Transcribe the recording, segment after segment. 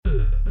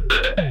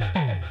It's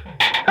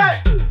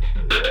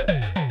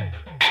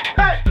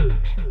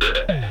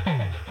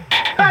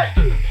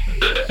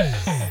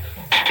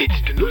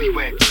the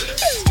newlyweds.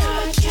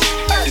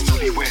 The newlyweds. It's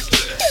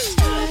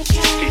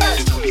the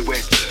newlyweds. The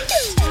newlyweds.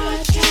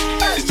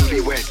 It's the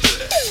newlyweds. The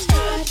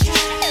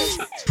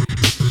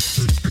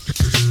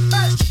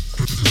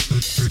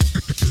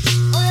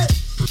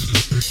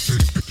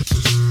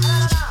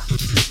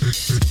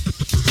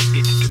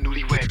It's the newlyweds. The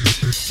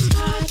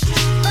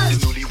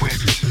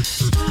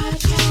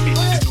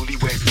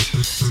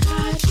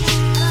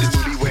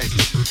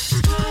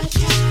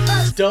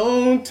newlyweds.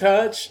 Don't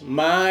touch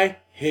my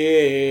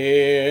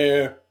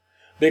hair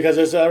because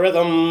it's a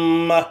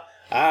rhythm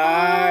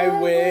I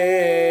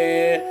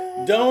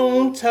wear.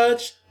 Don't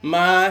touch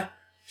my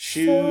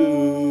shoes.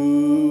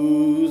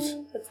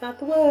 That's not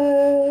the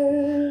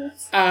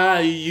words I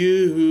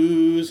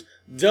use.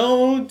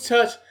 Don't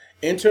touch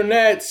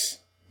internets.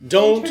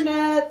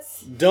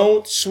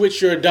 Don't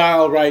switch your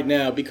dial right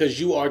now because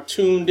you are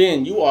tuned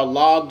in. You are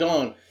logged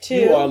on.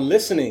 You are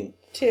listening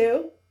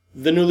to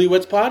the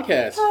Newlyweds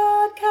Podcast.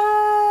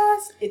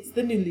 It's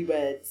the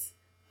Newlyweds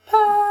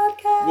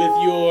Podcast.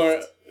 With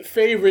your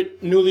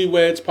favorite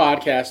Newlyweds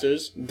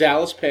podcasters,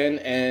 Dallas Penn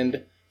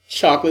and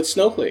Chocolate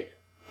Snowflake.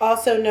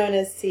 Also known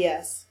as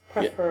CS,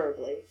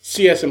 preferably.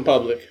 CS in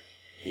public.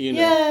 You know.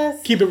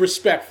 Yes. Keep it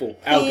respectful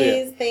out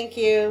there. Please, thank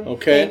you.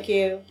 Okay. Thank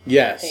you.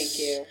 Yes. Thank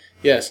you.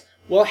 Yes.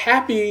 Well,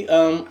 happy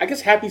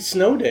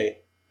snow day.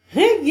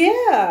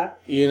 Yeah.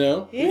 You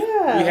know?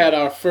 Yeah. We had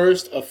our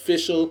first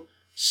official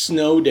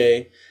snow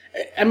day.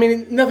 I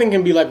mean, nothing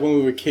can be like when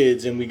we were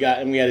kids and we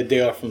had a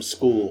day off from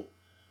school.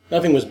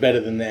 Nothing was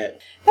better than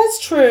that. That's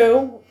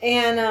true.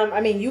 And,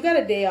 you got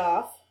a day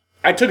off.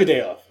 I took a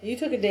day off. You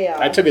took a day off.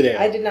 I took a day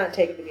off. I did not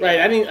take a day off.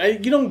 Right.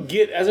 You don't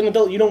get, as an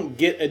adult, you don't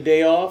get a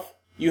day off.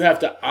 You have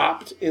to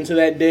opt into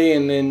that day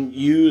and then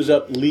use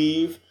up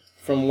leave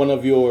from one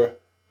of your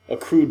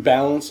accrued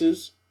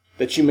balances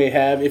that you may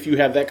have if you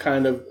have that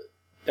kind of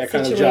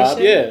job.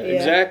 Yeah,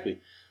 exactly.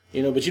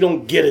 You know, but you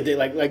don't get a day.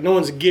 Like no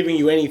one's giving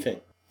you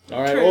anything.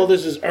 All right? True. All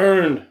this is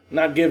earned,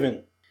 not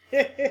given.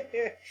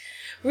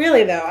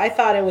 Really, though, I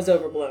thought it was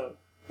overblown.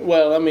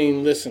 Well, I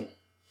mean, listen,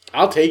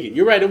 I'll take it.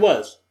 You're right, it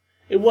was.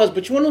 It was,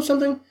 but you want to know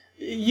something?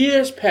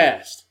 Years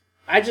passed.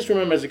 I just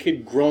remember as a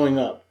kid growing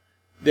up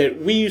that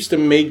we used to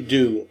make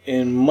do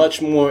in much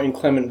more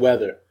inclement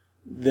weather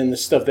than the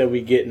stuff that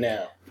we get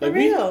now. For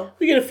real?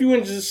 We get a few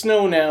inches of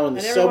snow now and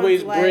the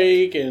subways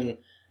break and,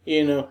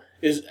 you know,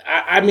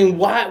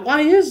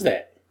 why is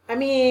that? I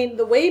mean,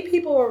 the way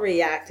people were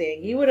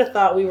reacting, you would have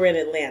thought we were in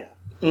Atlanta.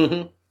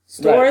 Mm-hmm.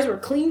 Stores were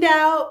cleaned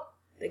out.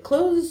 They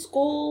closed the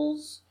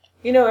schools.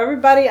 You know,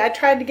 everybody, I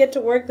tried to get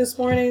to work this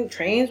morning.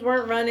 Trains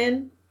weren't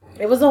running.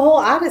 It was a whole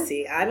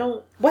odyssey.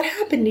 What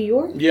happened, New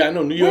York? Yeah, I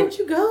know, New York. Where'd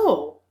you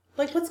go?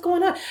 Like, what's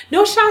going on?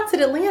 No shots at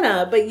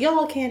Atlanta, but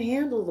y'all can't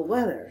handle the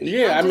weather.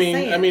 Yeah, I mean,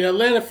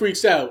 Atlanta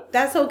freaks out.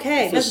 That's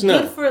okay. That's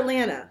snow. good for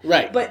Atlanta.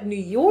 Right. But New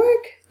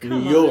York? Come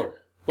New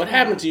York. What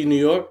happened to you, New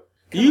York?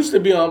 You used to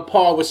be on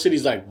par with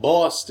cities like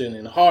Boston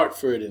and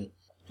Hartford and,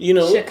 you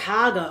know.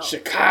 Chicago.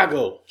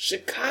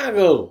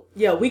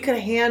 Yeah, we could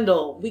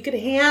handle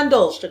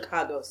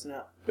Chicago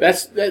snow.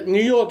 That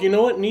New York, you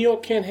know what? New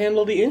York can't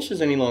handle the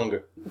inches any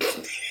longer.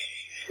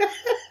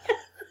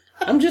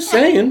 I'm just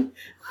saying.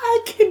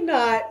 I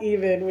cannot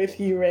even with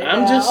you right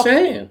now. I'm just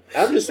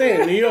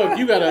saying. New York,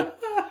 you gotta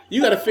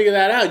figure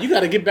that out. You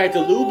gotta get back to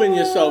lubing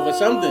yourself or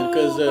something,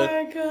 because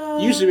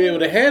you used to be able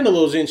to handle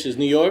those inches,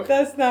 New York.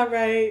 That's not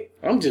right.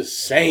 I'm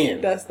just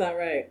saying. That's not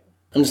right.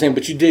 I'm just saying,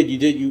 but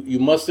you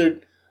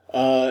mustered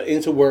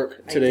into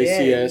work today,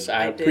 CS.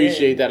 I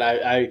appreciate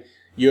that.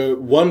 You're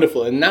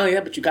wonderful. And now,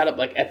 but you got up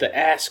like at the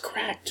ass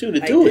crack too to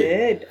do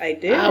it. I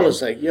did. I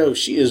was like, yo,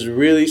 she is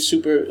really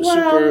super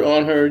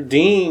on her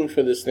dean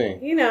for this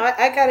thing. You know,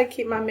 I got to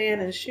keep my man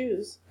in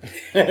shoes.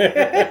 I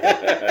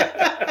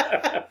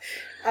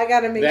got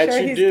to make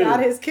sure he's got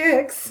his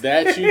kicks.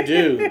 That you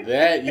do.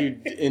 That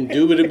you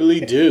indubitably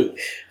do.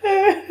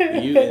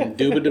 You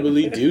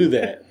indubitably do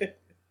that.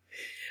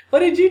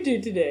 What did you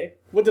do today?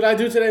 What did I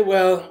do today?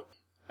 Well,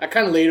 I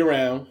kind of laid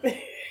around.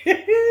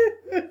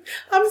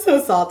 I'm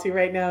so salty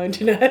right now,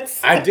 internets.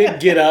 I did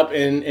get up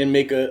and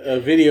make a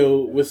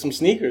video with some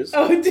sneakers.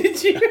 Oh,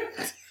 did you?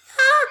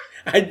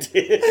 I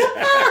did.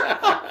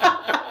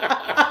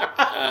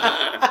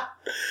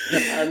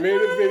 I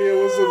made a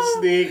video with some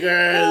sneakers.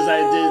 I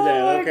did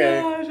that.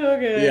 Okay. Gosh,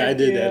 okay. Yeah, I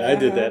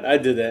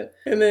did that.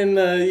 And then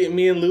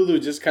me and Lulu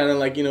just kind of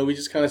we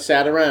just kind of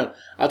sat around.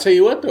 I'll tell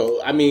you what,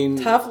 though. I mean,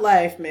 tough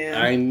life, man.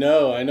 I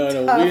know.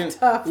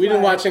 We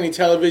didn't watch any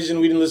television.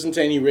 We didn't listen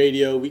to any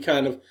radio. We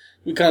kind of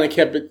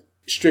kept it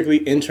strictly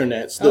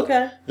internets.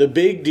 The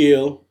big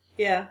deal.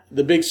 Yeah.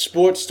 The big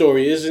sports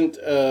story isn't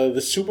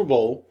the Super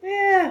Bowl.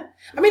 Yeah.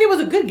 I mean, it was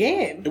a good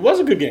game. It was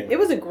a good game. It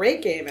was a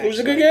great game, actually. It was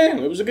a good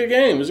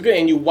game.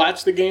 And you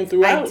watched the game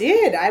throughout. I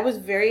did. I was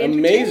very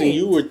entertained. Amazing.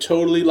 You were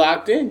totally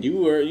locked in. You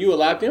were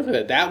locked in for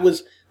that. That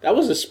was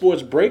a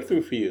sports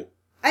breakthrough for you.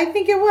 I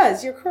think it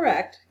was. You're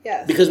correct.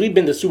 Yes. Because we've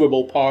been to Super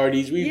Bowl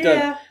parties. We've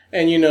done,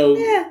 and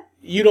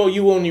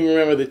you won't even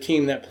remember the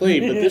team that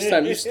played, but this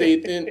time you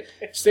stayed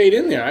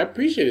in there. I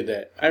appreciated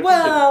that.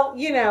 Well,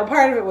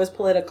 part of it was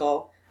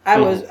political. I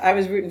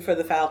was rooting for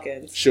the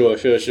Falcons. Sure.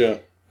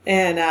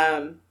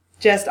 And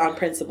just on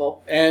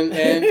principle. And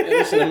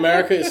listen,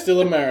 America is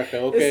still America,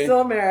 okay? It's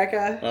still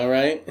America. All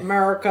right.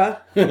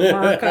 America.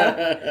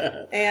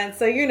 And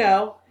so,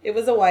 it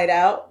was a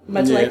whiteout,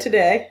 much like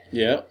today.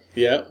 Yeah.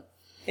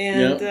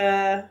 And,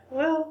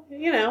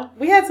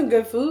 we had some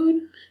good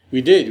food.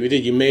 We did.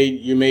 You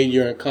made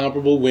your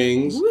incomparable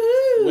wings.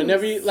 Woo!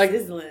 Whenever you,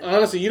 Sizzling.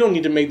 honestly, you don't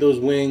need to make those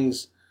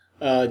wings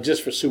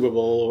just for Super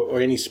Bowl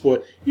or any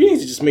sport. You need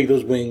to just make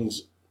those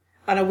wings.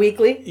 On a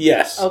weekly?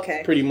 Yes.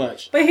 Okay. Pretty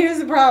much. But here's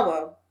the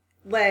problem.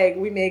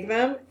 We make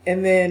them,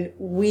 and then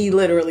we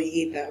literally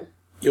eat them.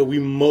 Yo, we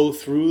mow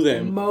through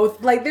them.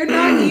 They're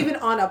not even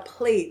on a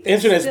plate. They're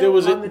Internet. There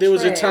was a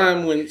tray.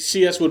 time when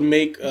CS would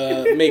make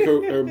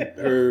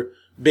her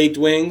baked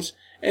wings,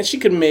 and she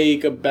could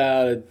make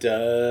about a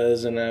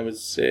dozen. I would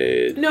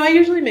say. No, I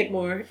usually make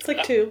more. It's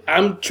like 2.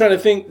 I'm trying to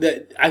think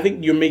that I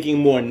think you're making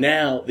more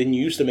now than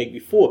you used to make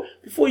before.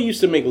 Before you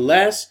used to make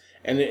less,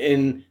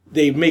 and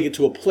they make it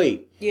to a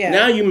plate. Yeah.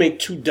 Now you make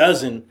 2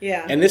 dozen.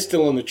 Yeah. And it's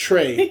still on the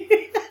tray.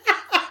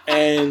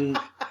 And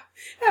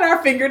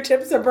our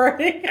fingertips are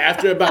burning.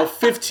 After about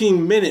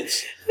 15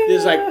 minutes,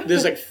 there's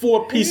like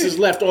 4 pieces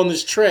left on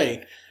this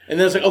tray, and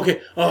then it's like,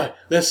 okay, all right,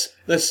 let's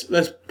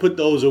put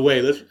those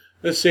away.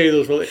 Let's save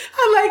those for later.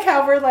 I like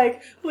how we're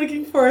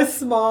looking for a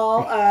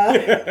small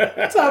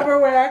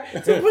Tupperware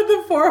to put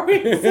the 4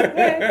 weeks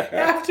away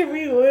after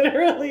we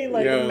literally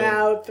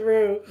mowed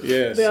through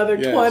the other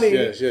 20.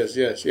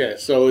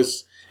 Yes. So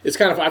it's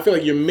kind of, I feel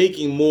like you're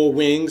making more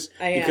wings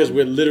because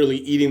we're literally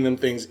eating them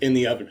things in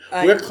the oven.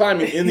 We're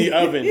climbing in the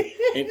oven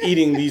and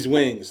eating these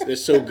wings. They're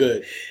so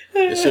good.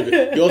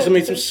 You also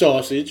made some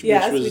sausage, which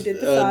was we did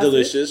the sausage.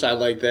 Delicious. I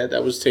like that.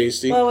 That was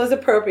tasty. Well, it was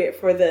appropriate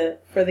for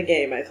the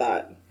game, I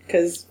thought.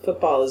 Because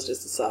football is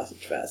just a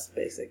sausage fest,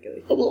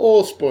 basically. Well,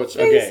 all sports are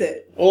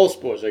gay. All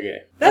sports are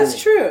gay.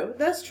 That's true.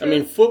 I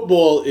mean,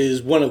 football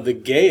is one of the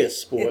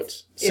gayest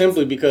sports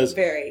simply because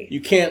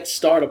you can't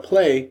start a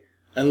play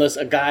unless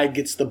a guy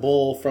gets the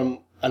ball from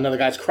another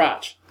guy's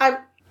crotch.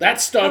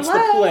 That starts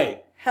the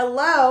play.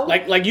 Hello.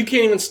 Like you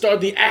can't even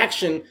start the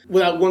action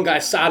without one guy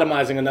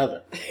sodomizing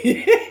another.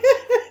 You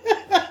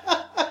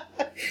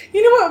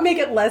know what would make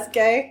it less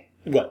gay?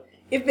 What?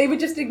 If they would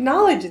just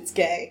acknowledge it's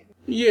gay.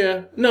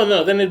 Yeah.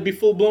 No, then it'd be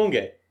full-blown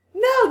gay.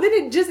 No, then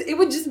it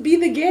would just be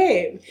the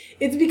game.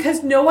 It's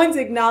because no one's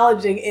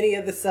acknowledging any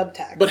of the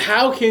subtext. But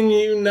how can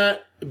you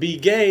not be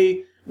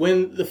gay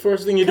when the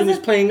first thing you're doing is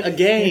playing a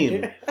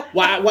game?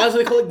 Why do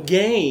they call it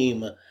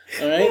game? All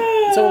right?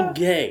 It's all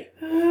gay.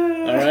 All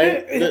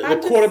right?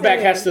 The quarterback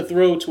has to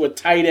throw to a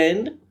tight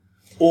end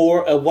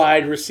or a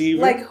wide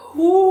receiver.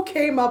 Who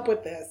came up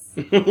with this?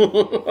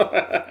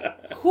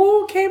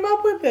 Who came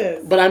up with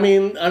this? But I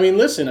mean,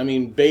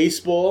 listen.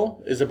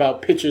 Baseball is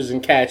about pitchers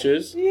and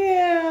catchers.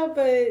 Yeah,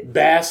 but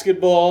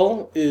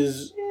basketball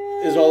is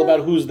all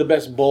about who's the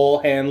best ball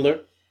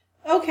handler.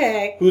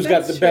 Okay, who's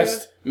got the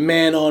best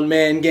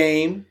man-on-man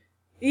game?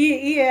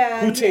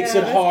 Yeah. Who takes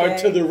it hard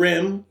to the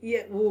rim?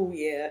 Yeah. Ooh,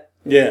 yeah.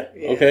 Yeah.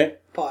 Okay.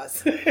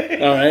 Pause.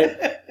 All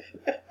right.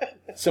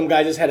 Some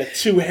guy just had a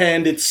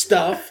 2-handed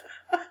stuff.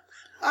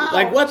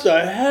 Ouch. What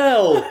the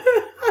hell?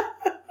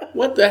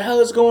 What the hell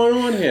is going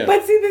on here?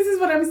 But see, this is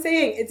what I'm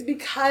saying. It's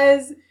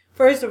because,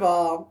 first of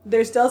all,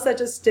 there's still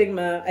such a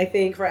stigma, I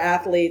think, for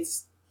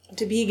athletes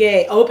to be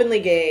gay,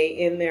 openly gay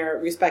in their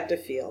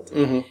respective field.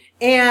 Mm-hmm.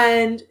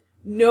 And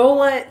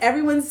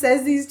everyone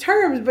says these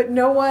terms, but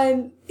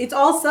it's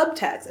all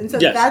subtext. And so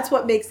that's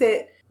what makes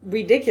it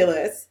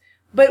ridiculous.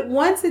 But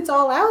once it's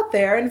all out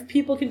there and if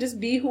people can just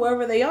be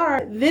whoever they are,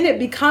 then it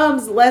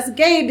becomes less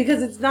gay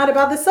because it's not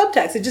about the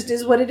subtext. It just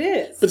is what it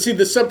is. But see,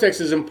 the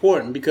subtext is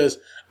important because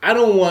I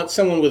don't want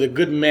someone with a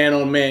good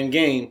man-on-man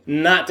game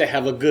not to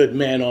have a good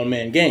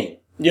man-on-man game.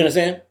 You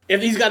understand?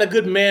 If he's got a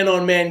good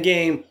man-on-man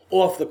game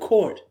off the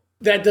court,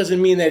 that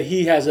doesn't mean that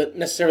he has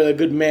necessarily a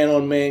good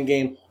man-on-man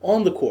game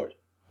on the court.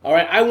 All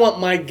right? I want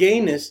my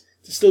gayness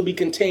to still be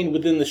contained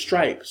within the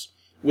stripes,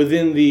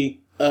 within the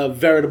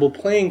veritable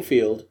playing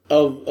field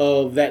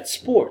of that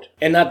sport,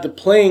 and not the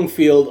playing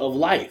field of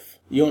life.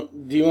 You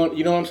know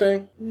what I'm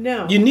saying?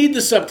 No. You need the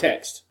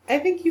subtext. I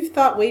think you've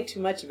thought way too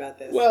much about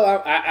this.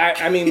 Well,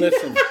 I mean,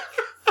 listen.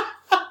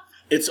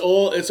 It's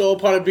all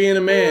part of being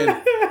a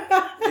man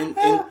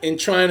and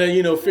trying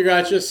to, figure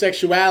out your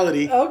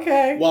sexuality.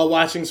 Okay. While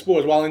watching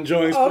sports, while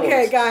enjoying sports.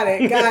 Okay, got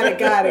it.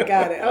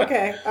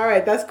 Okay. All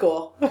right, that's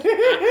cool.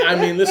 I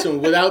mean, listen,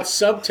 without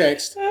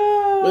subtext,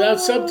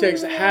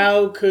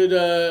 how could,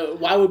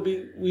 why would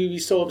we be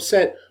so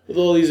upset with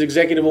all these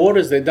executive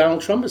orders that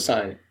Donald Trump is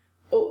signing?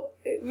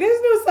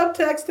 There's no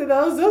subtext to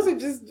those. Those are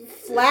just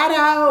flat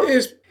out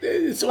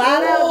It's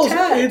flat out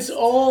text. It's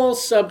all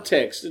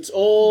subtext. It's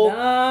all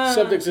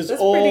subtext. It's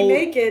that's all pretty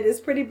naked. It's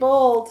pretty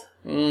bold.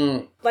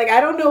 Like, I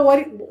don't know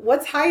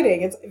what's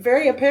hiding. It's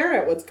very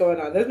apparent what's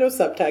going on. There's no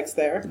subtext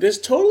there. There's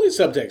totally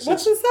subtext.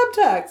 What's the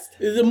subtext?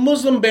 The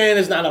Muslim ban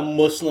is not a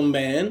Muslim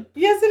ban.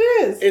 Yes,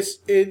 it is.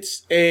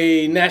 It's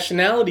a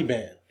nationality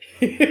ban.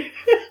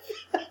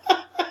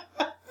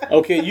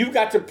 Okay, you've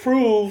got to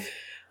prove.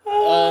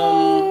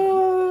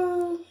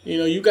 You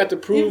got to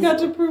prove. You've got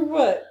to prove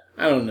what?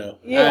 I don't know.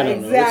 Yeah, I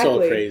don't know. It's all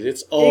crazy.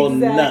 It's all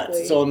nuts.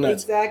 It's all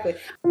nuts. Exactly.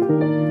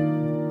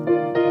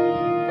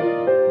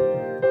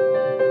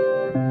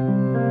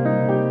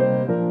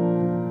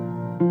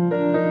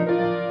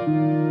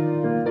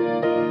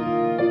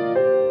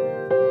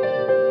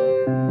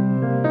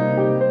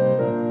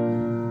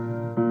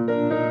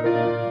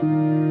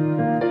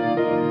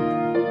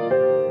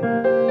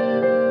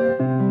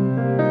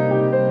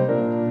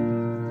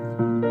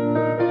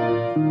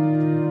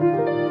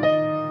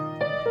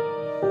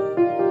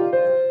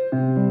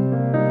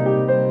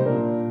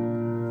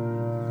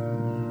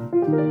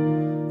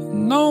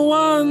 No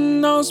one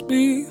knows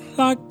me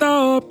like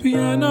the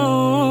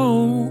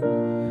piano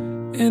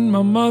in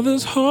my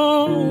mother's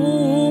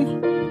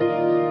home.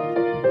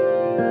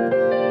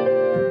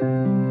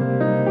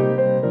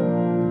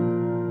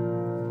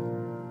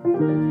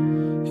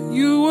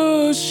 You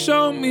would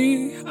show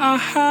me I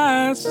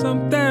had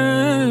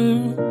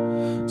something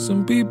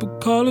some people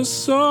call a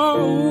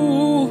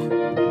soul.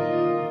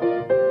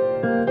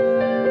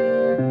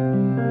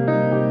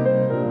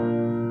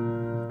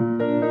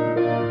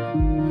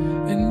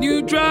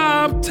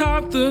 Dropped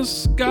out the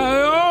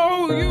sky,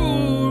 oh,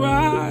 you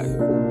arrived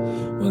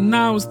when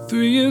I was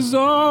 3 years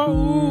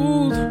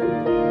old.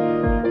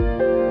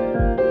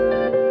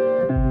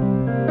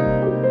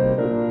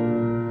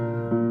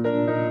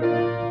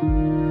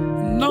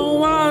 No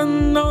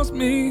one knows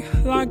me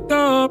like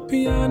the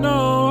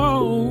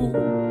piano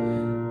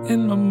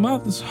in my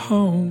mother's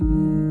home.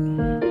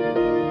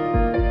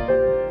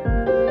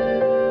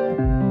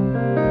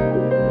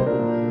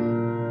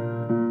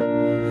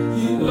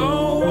 You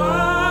know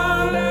why?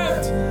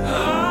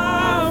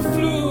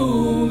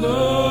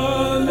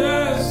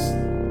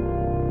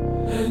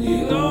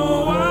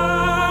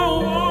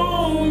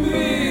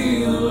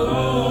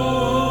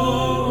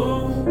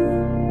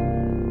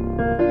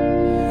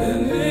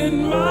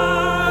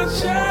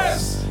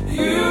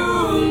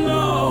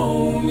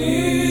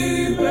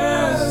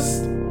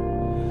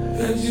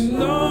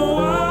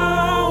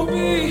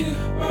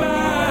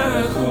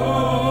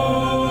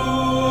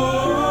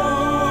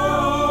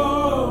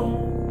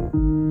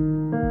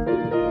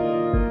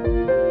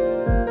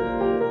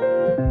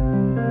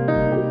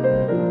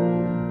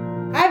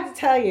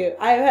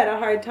 I've had a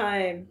hard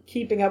time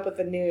keeping up with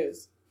the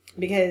news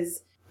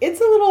because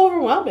it's a little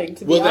overwhelming,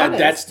 to be honest. Well,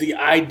 that's the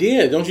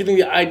idea. Don't you think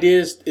the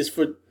idea is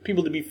for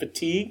people to be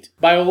fatigued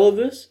by all of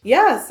this?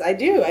 Yes, I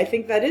do. I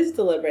think that is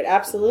deliberate.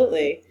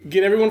 Absolutely.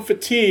 Get everyone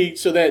fatigued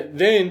so that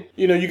then,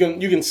 you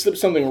can slip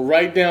something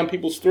right down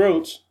people's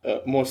throats.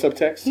 More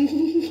subtext.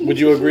 Would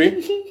you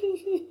agree?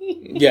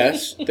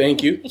 Yes,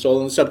 thank you. It's all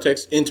in the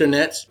subtext,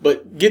 internets.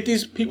 But get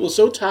these people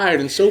so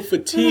tired and so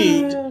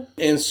fatigued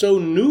and so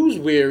news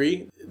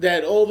weary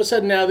that all of a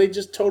sudden now they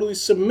just totally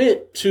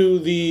submit to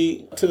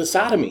the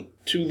sodomy,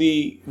 to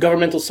the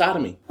governmental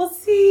sodomy. Well,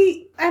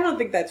 see, I don't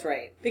think that's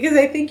right. Because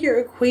I think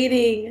you're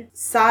equating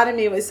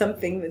sodomy with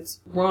something that's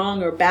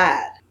wrong or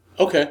bad.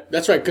 Okay,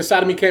 that's right, because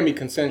sodomy can be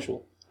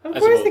consensual. Of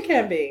course it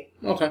can be.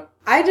 Okay.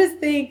 I just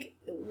think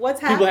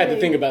what's happening... People had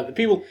to think about it.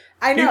 People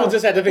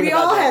just had to think we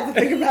about that. We all had to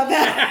think about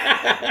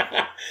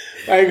that.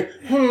 Like,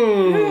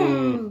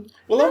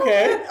 Well,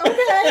 okay.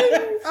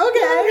 Okay.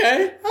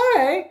 Okay. All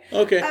right.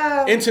 Okay.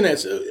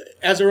 Internets,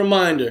 as a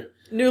reminder.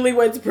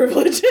 Newlyweds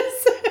privileges.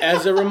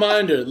 As a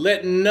reminder,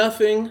 let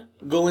nothing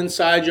go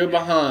inside your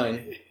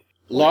behind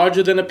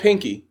larger than a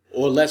pinky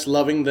or less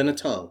loving than a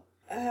tongue.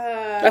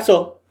 That's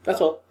all.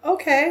 That's all.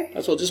 Okay.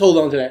 That's all. Just hold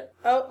on to that.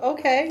 Oh,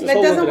 okay. That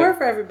doesn't work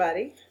for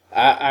everybody.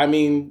 I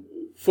mean,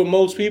 for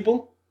most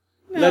people,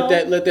 let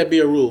that be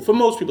a rule. For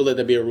most people, let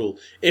that be a rule.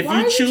 Why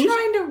are you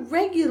trying to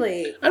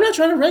regulate? I'm not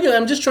trying to regulate.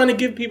 I'm just trying to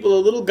give people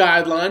a little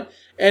guideline.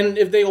 And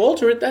if they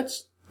alter it,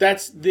 that's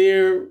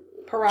their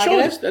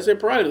prerogative. Choice. That's their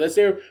prerogative. That's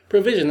their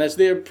provision. That's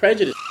their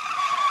prejudice.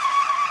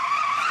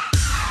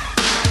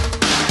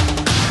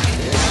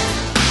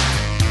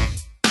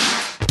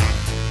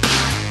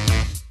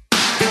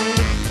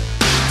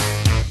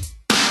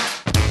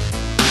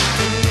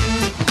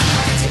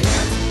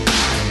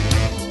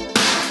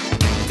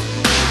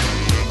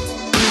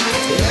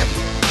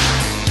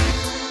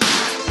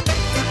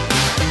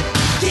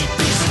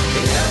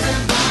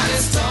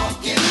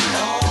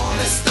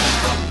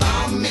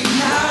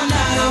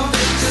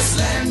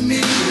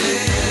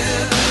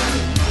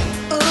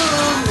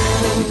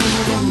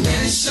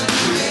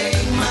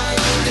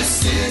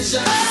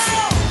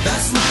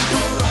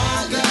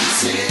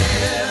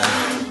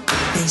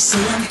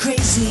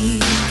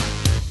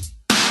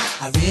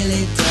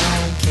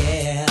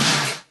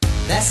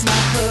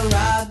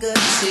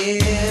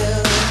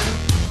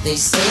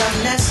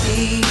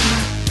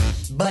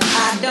 but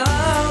I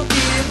don't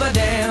give a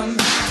damn.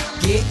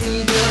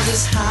 Getting girls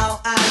is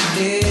how I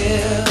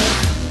live.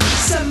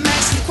 Some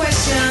ask me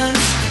questions,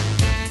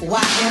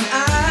 why am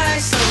I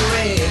so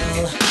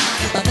real?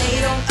 But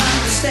they don't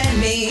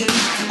understand me,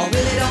 or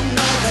really don't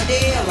know the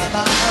deal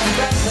about a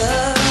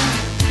brother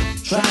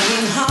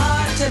trying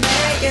hard to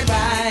make it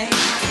right.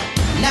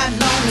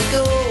 Not long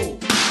ago,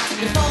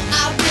 before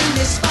I win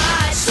this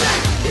fight,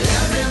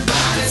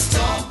 everybody's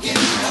talking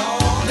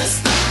all this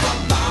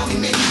stuff about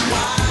me.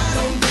 Why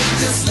don't they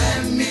just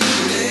let me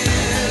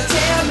live?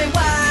 Tell me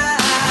why. I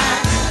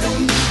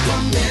don't need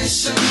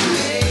permission,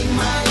 make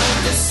my own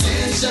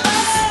decision.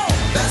 Oh,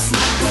 that's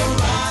my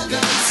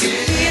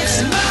prerogative.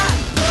 It's my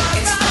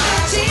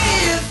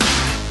prerogative.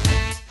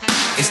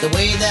 It's the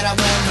way that I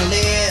wanna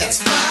live. It's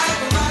my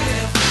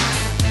prerogative.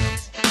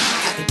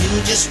 I can do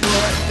just what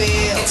I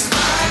feel. It's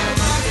my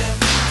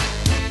prerogative.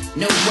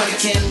 Nobody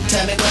can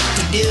tell me what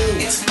to do.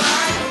 It's my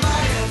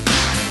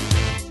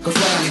prerogative. 'Cause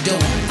what I'm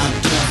doing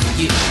for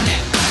you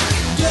now.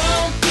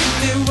 Don't get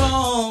me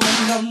wrong,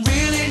 I'm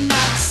really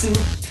not suited.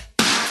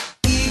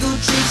 Ego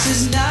trips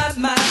is not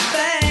my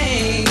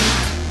thing.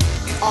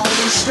 All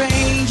these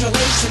strange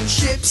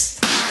relationships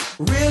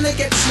really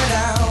gets me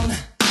down.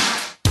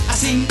 I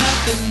see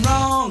nothing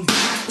wrong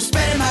with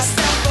spreading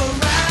myself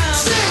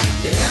around.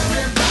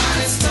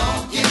 Everybody's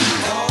talking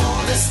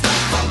all this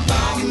stuff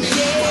about me.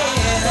 Yeah.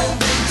 Why don't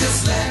they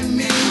just let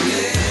me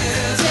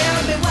live? Tell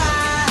me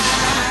why. I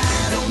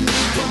don't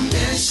need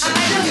permission. I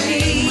don't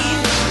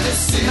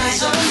need my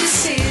own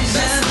decision.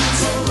 That's my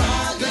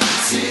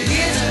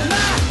prerogative. It's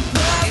my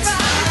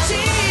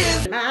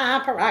prerogative.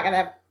 My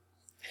prerogative.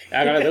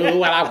 I gotta do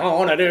what I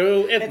wanna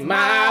do. It's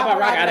my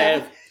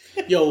prerogative.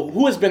 Yo,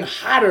 who has been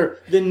hotter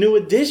than New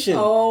Edition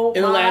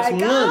in the last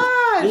month?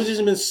 New Edition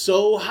has been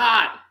so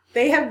hot.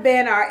 They have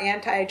been our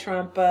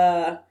anti-Trump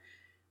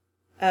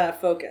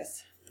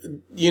focus.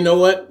 You know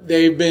what?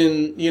 They've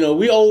been,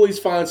 we always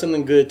find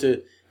something good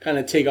to kind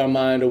of take our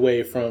mind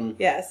away from,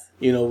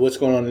 what's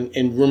going on,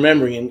 and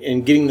remembering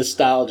and getting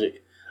nostalgic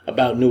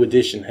about New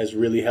Edition has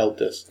really helped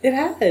us. It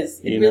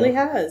has. It really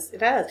has. It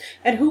has.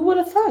 And who would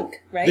have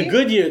thunk, right? The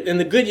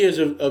good years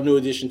of New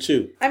Edition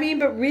too. I mean,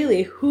 but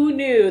really, who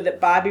knew that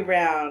Bobby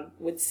Brown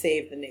would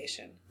save the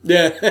nation?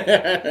 Yeah.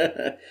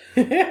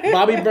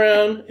 Bobby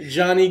Brown,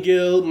 Johnny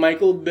Gill,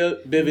 Michael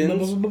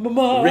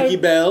Bivins, Ricky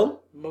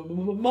Bell,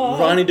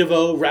 Ronnie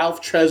DeVoe,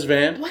 Ralph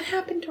Tresvant. What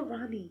happened to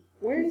Ronnie?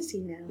 Where is he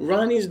now?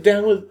 Ronnie's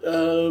down with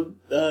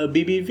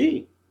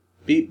BBV.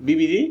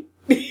 BBD?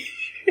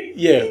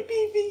 Yeah.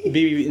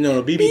 BBV.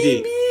 No,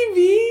 BBD.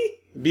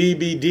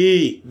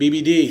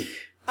 BBD.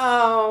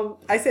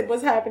 I said,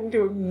 what's happening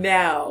to him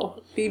now?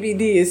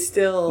 BBD is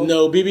still...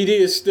 No, BBD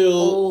is still...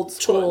 old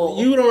school.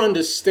 You don't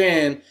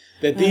understand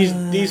that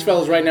these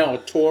fellas right now are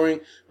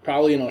touring,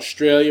 probably in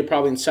Australia,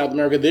 probably in South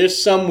America. They're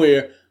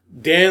somewhere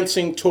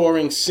dancing,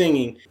 touring,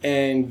 singing,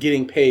 and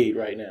getting paid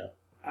right now.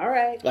 All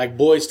right. Like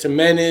Boyz II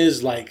Men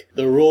is, like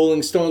the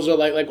Rolling Stones are,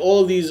 like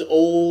all of these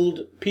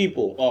old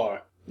people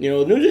are.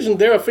 New Edition,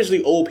 they're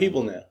officially old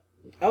people now.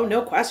 Oh,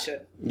 no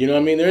question. You know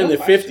what I mean? They're in their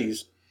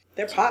 50s.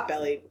 They're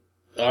pot-bellied.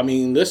 I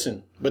mean,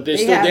 listen, but they're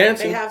still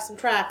dancing. They have some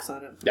tracks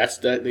on them.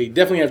 They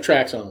definitely have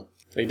tracks on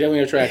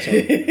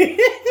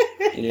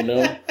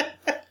them.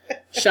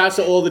 Shouts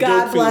to all the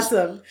God dope bless fiends.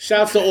 them.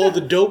 Shouts to all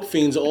the dope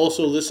fiends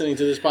also listening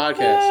to this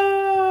podcast.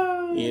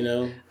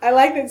 I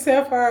like that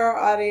so far our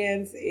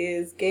audience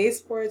is gay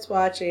sports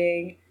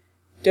watching,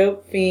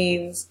 dope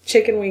fiends,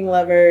 chicken wing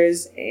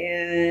lovers,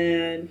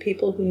 and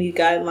people who need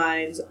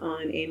guidelines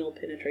on anal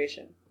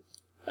penetration.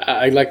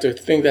 I'd like to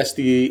think that's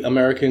the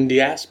American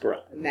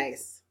diaspora.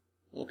 Nice.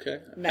 Okay.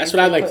 Nicely That's what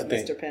I like put, to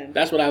think. Mr. Penn.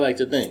 That's what I like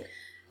to think.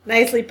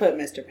 Nicely put,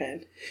 Mr.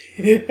 Penn.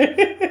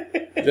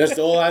 That's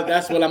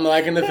what I'm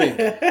liking to think.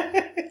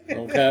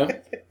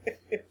 Okay.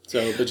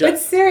 But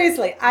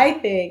seriously, I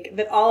think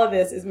that all of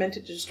this is meant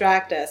to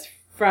distract us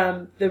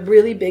from the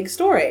really big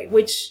story,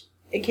 which,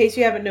 in case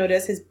you haven't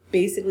noticed, has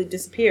basically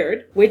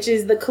disappeared, which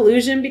is the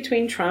collusion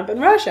between Trump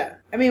and Russia.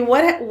 I mean,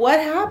 what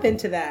happened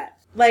to that?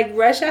 Like,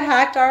 Russia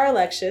hacked our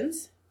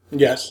elections.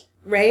 Yes.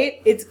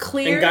 Right? It's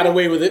clear. And got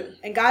away with it.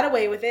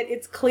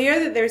 It's clear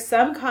that there's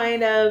some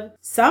kind of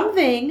some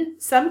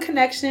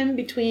connection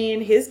between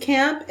his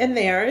camp and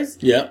theirs.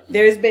 Yeah.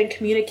 There's been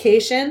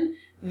communication.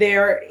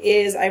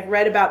 I've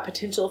read about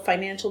potential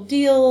financial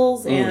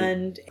deals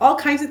and all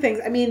kinds of things.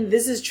 I mean,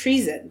 this is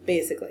treason,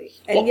 basically.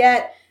 And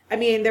yet, I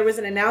mean, there was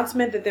an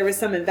announcement that there was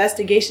some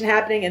investigation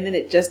happening and then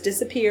it just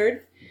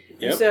disappeared.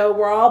 Yep. So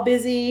we're all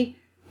busy,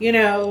 and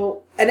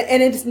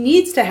it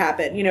needs to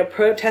happen,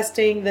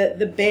 protesting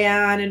the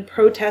ban and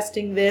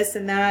protesting this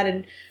and that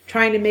and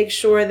trying to make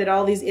sure that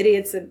all these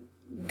idiots that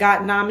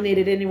got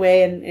nominated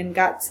anyway and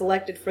got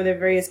selected for their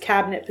various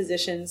cabinet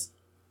positions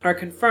are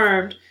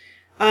confirmed.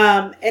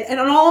 And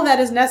all of that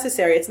is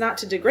necessary. It's not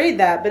to degrade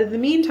that. But in the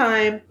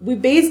meantime, we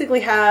basically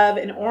have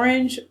an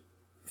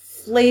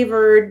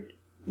orange-flavored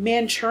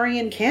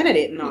Manchurian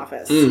candidate in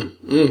office.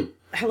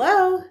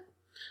 Hello?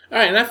 All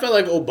right, and I felt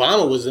like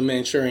Obama was the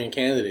Manchurian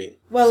candidate.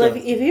 Well, So-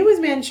 if he was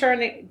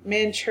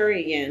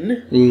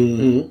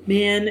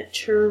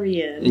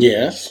Manchurian,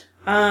 Yes.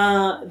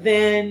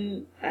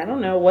 then I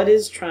don't know, what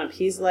is Trump?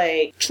 He's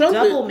like Trump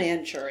double is-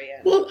 Manchurian.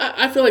 Well,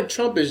 I feel like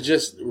Trump is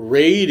just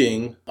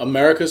raiding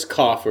America's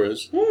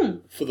coffers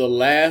for the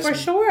last, For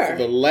sure. for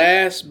the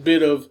last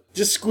bit of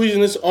just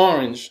squeezing this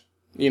orange,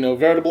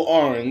 veritable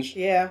orange,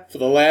 Yeah. for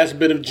the last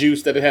bit of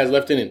juice that it has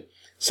left in it.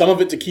 Some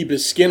of it to keep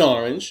his skin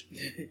orange,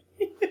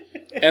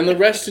 and the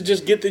rest to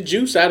just get the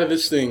juice out of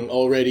this thing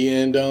already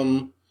and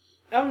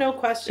Oh, no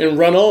question. and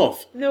run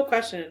off, No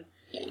question.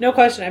 No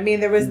question. I mean,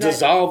 there was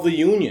dissolve the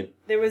union.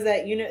 there was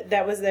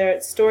that was their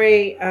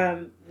story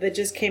that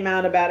just came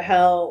out about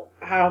how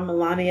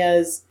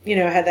Melania's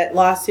had that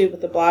lawsuit with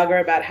the blogger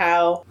about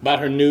how About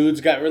her nudes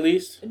got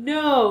released.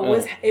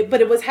 but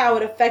it was how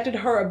it affected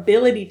her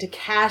ability to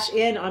cash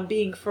in on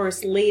being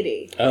first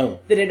lady. Oh,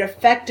 That it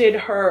affected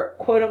her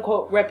quote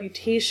unquote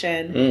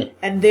reputation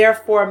and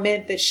therefore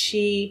meant that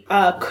she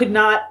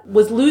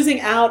was losing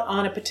out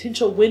on a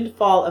potential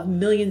windfall of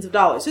millions of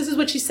dollars. This is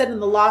what she said in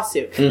the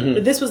lawsuit.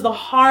 That this was the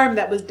harm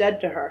that was done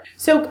to her.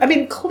 So, I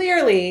mean, clearly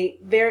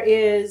there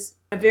is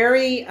a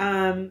very,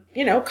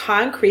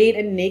 concrete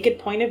and naked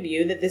point of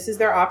view that this is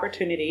their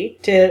opportunity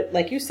to,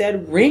 like you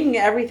said, wring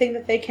everything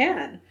that they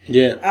can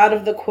yeah, out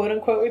of the quote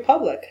unquote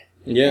republic.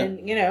 yeah.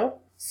 And,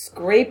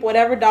 scrape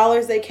whatever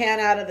dollars they can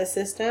out of the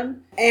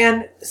system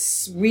and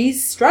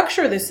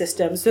restructure the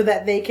system so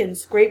that they can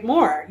scrape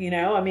more.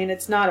 I mean,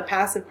 it's not a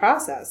passive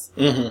process.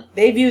 Mm-hmm.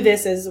 They view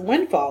this as a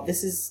windfall.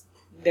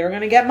 They're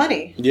going to get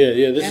money. Yeah,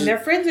 yeah. And their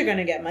friends are going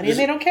to get money, and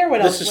they don't care what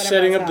else. This is whatever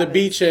setting else up the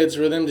happens. beachheads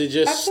for them to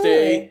just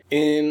Absolutely. stay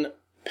in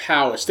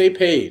power. Stay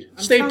paid.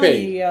 I'm Stay telling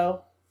paid. you,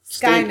 yo.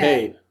 Stay Skynet.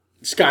 paid.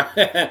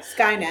 Skynet.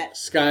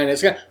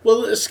 Skynet.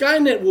 Well,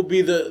 Skynet will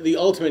be the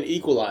ultimate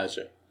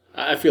equalizer.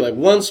 I feel like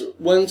once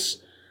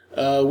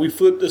we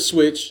flip the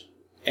switch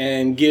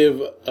and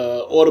give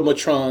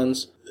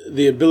automatrons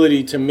the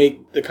ability to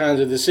make the kinds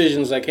of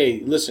decisions like,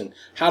 hey, listen,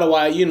 how do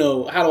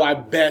I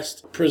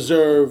best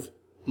preserve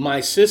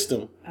my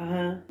system?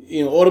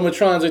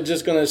 Automatrons are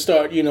just going to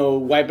start,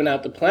 wiping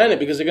out the planet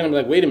because they're going to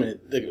be like, wait a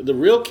minute, the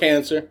real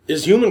cancer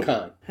is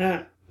humankind.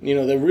 Huh.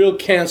 The real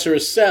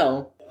cancerous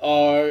cell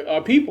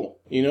are people,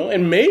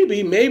 and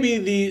maybe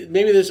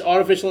this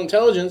artificial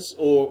intelligence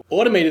or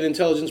automated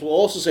intelligence will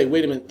also say,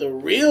 wait a minute, the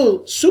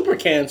real super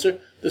cancer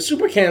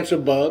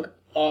bug,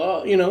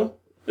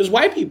 is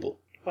white people,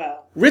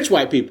 Well, rich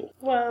white people.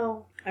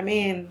 I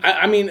mean,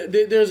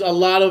 There's a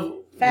lot of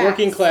Facts.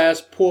 working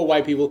class, poor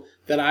white people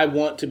that I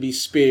want to be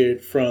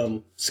spared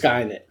from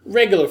Skynet.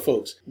 Regular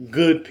folks,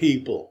 good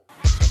people.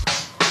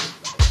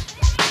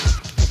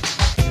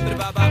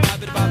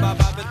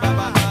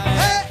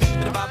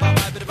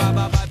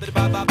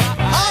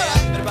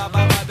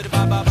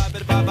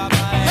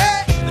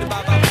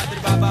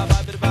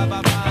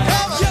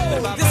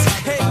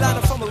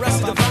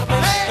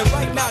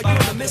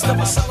 Of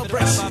a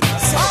celebration of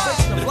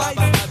life,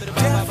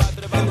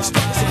 death, and the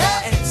struggles of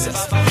our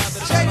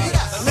ancestors. Check it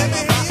out. Let me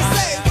hear you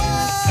say,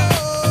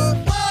 whoa,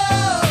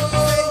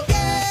 whoa,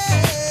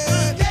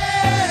 yeah,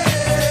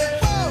 yeah,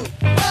 whoa,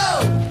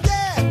 whoa,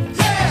 yeah,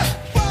 yeah,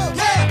 whoa,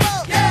 yeah,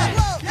 whoa, yeah,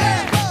 whoa,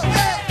 yeah, whoa,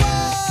 yeah, whoa,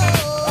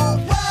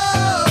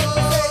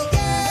 whoa,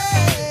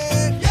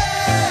 yeah,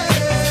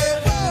 yeah,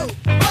 whoa,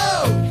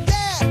 whoa,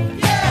 yeah,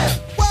 yeah,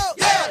 whoa,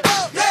 yeah,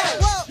 whoa, yeah,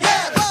 whoa,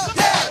 yeah, whoa,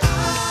 yeah.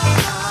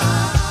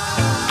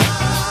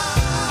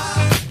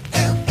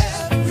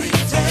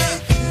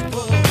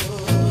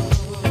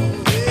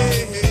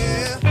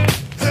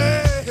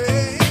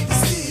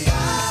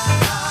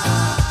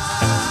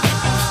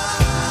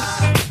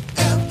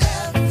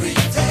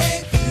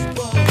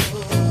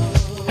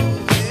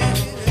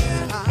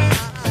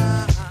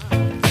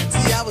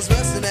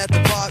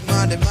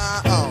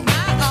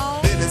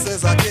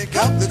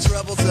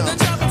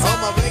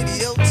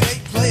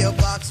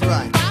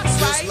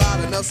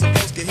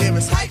 Supposed to hear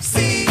his hype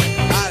scene.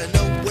 Out of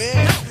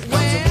nowhere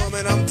comes a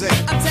woman I'm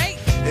dating.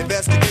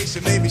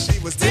 Investigation, maybe she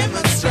was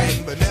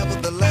demonstrating, but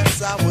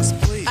nevertheless I was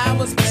pleased.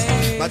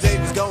 My day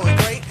was going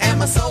great and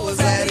my soul was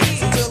at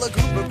ease until a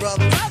group of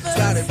brothers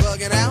started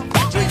bugging out,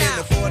 drinking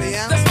the 40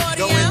 ounce,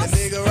 going the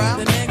nigger out,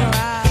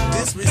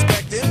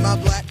 disrespecting my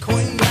black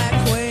queen,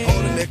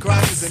 holding their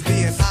crosses and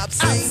being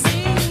obscene.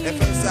 At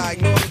first I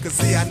ignored them, cause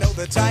see I know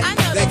the type.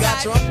 They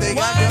got drunk, they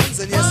got guns,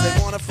 and yes they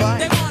wanna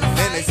fight.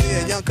 And they see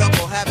a young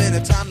couple having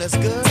a time that's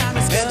good, and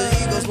the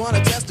Eagles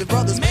wanna test their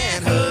brother's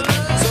manhood.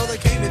 So they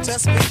came to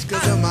test me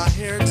cause of my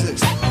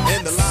heritage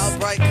and the loud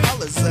bright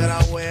colors that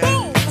I wear.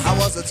 I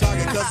was a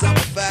target cause I'm a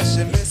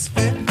fashion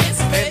misfit, and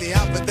the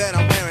outfit that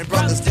I'm wearing,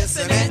 brothers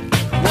dissing it.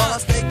 While I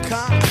stay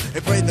calm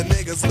and pray the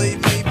niggas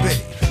leave me be,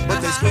 but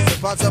they squeeze the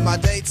parts of my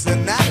date's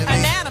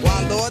anatomy.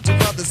 Why Lord, you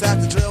brothers have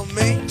to drill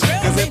me,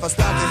 cause if I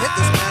stop to hit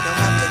this man,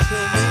 they'll have to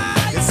kill me.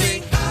 You see,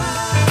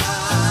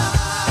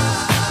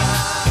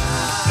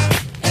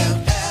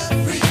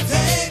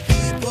 everyday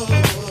people.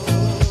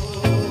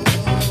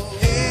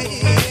 Yeah,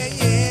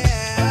 yeah,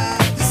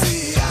 yeah. You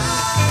see, I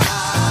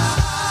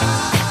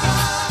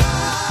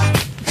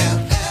am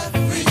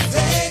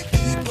everyday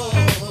people.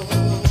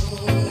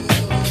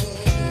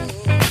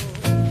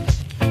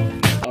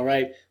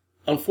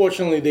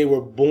 unfortunately, they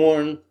were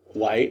born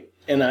white.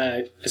 And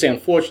I say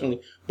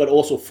unfortunately, but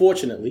also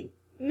fortunately.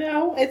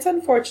 No, it's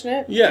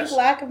unfortunate. Yes. I think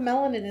lack of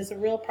melanin is a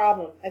real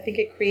problem. I think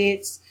it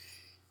creates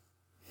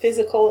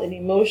physical and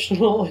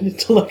emotional and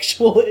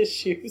intellectual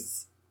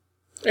issues.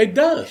 It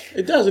does.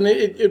 It does. And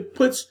it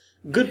puts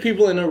good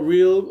people in a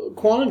real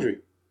quandary.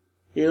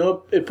 You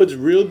know, it puts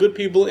real good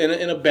people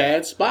in a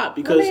bad spot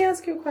because... Let me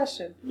ask you a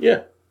question.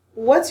 Yeah.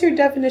 What's your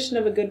definition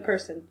of a good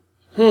person?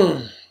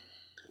 I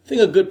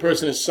think a good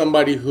person is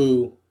somebody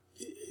who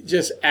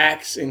just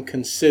acts and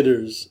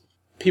considers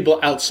people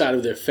outside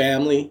of their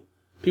family,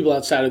 people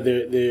outside of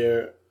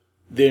their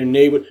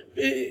neighbor,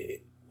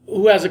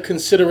 who has a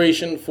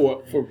consideration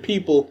for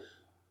people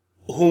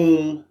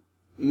whom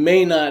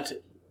may not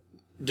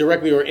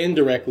directly or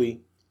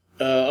indirectly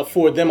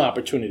afford them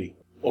opportunity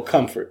or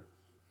comfort.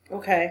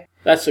 Okay.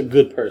 That's a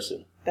good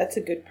person. That's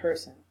a good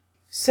person.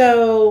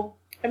 So,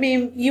 I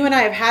mean, you and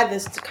I have had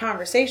this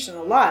conversation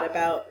a lot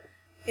about,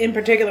 in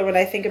particular, when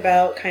I think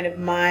about kind of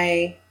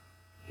my,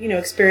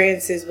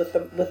 experiences with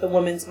the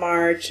Women's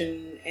March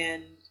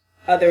and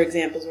other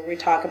examples where we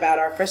talk about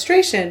our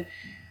frustration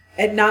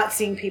at not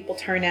seeing people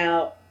turn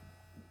out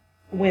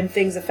when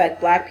things affect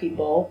Black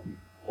people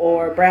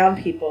or brown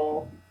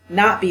people,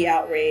 not be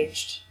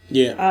outraged.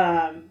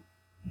 Yeah.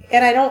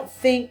 And I don't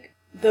think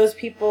those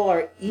people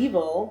are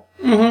evil,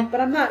 but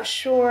I'm not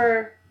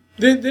sure.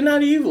 They're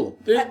not evil.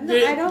 They're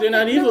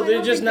not evil.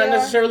 They're just not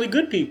necessarily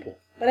good people.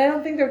 But I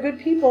don't think they're good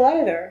people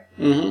either.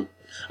 Well,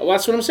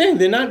 that's what I'm saying.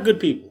 They're not good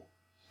people.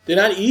 They're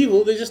not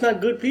evil. They're just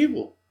not good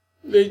people.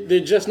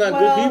 They're just not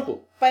good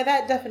people. By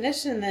that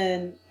definition,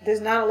 then, there's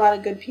not a lot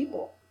of good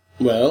people.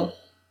 Well,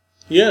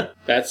 yeah,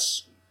 that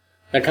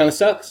kind of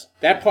sucks.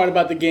 That part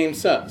about the game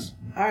sucks.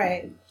 All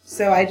right.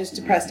 So I just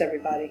depressed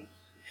everybody.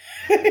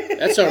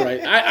 That's all right.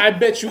 I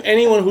bet you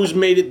anyone who's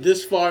made it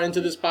this far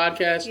into this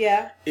podcast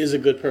is a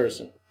good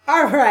person.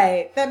 All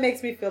right. That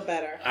makes me feel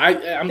better.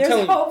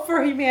 There's hope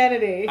for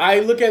humanity. I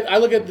look at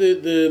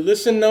the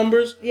listen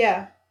numbers.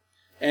 Yeah.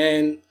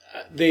 And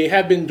they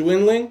have been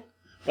dwindling,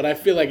 but I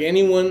feel like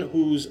anyone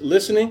who's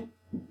listening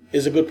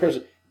is a good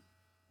person.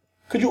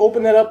 Could you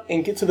open that up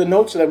and get to the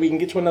notes so that we can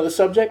get to another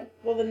subject?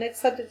 Well, the next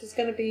subject is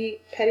going to be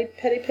petty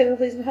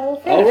penalties and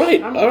HelloFresh. All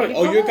right.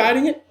 Oh, you're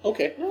guiding it?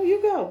 Okay. No, you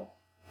go.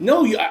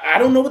 No, I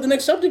don't know what the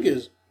next subject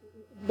is.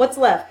 What's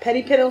left?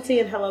 Petty penalty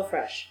and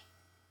HelloFresh.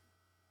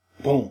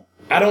 Boom.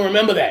 I don't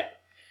remember that.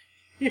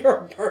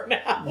 You're a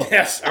burnout.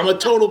 Yes, I'm a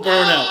total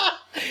burnout.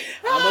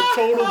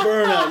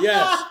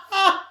 Yes.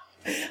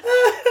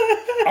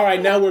 All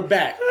right, now we're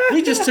back.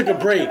 We just took a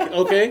break,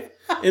 okay?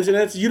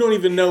 Internet, you don't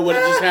even know what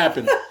just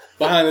happened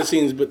behind the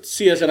scenes, but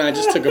CS and I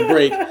just took a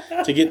break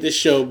to get this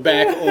show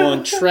back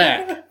on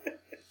track.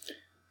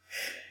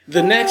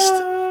 The next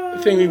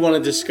thing we want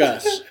to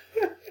discuss.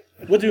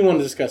 What do we want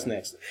to discuss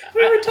next?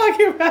 We were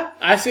talking about.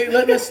 I say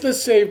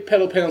let's save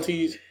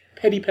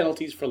petty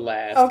penalties for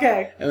last.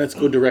 Okay. And let's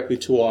go directly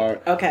to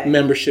our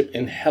membership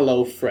in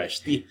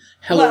HelloFresh, the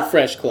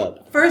HelloFresh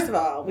Club. First of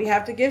all, we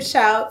have to give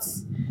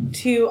shouts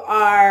to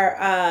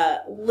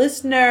our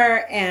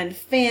listener and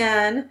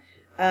fan,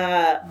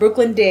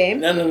 Brooklyn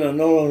Dame.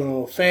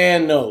 No.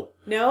 Fan, no.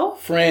 No?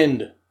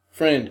 Friend.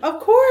 Of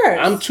course.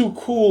 I'm too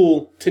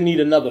cool to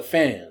need another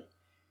fan.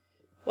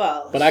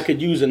 Well. But I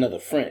could use another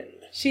friend.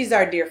 She's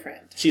our dear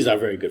friend. She's our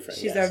very good friend.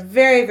 She's our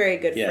very, very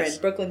good friend,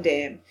 Brooklyn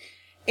Dame.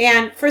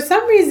 And for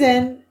some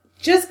reason,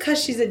 just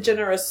because she's a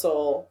generous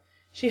soul,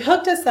 she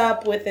hooked us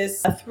up with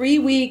this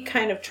 3-week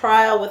kind of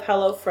trial with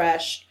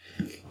HelloFresh.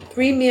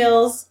 3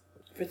 meals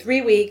for 3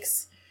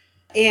 weeks.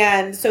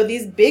 And so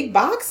these big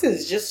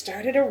boxes just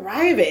started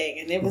arriving.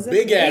 And it was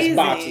big amazing. Ass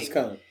boxes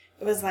coming.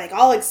 It was like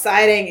all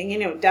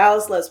exciting. And,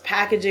 Dallas loves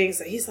packaging.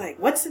 So he's like,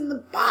 what's in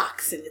the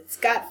box? And it's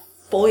got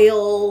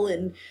foil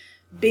and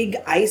big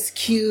ice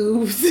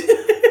cubes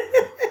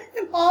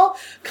and all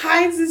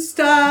kinds of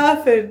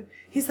stuff. And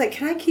he's like,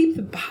 can I keep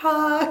the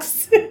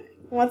box?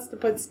 Wants to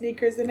put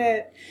sneakers in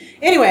it.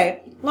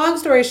 Anyway, long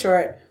story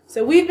short,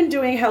 so we've been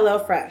doing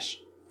HelloFresh,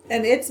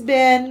 and it's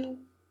been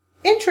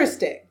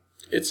interesting.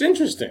 It's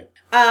interesting.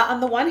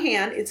 On the one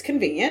hand, it's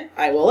convenient.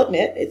 I will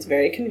admit, it's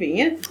very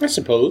convenient. I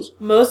suppose.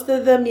 Most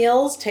of the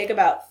meals take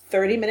about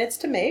 30 minutes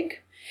to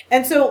make.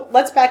 And so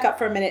let's back up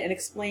for a minute and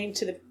explain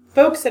to the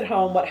folks at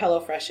home what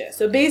HelloFresh is.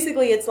 So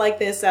basically, it's like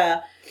this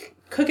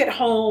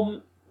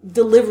cook-at-home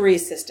delivery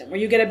system where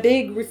you get a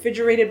big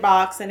refrigerated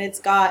box and it's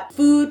got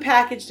food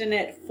packaged in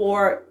it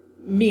for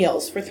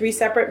meals, for 3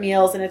 separate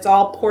meals, and it's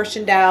all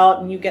portioned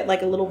out, and you get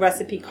like a little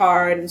recipe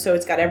card, and so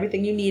it's got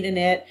everything you need in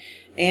it,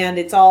 and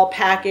it's all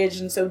packaged,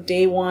 and so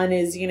day one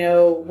is,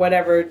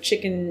 whatever,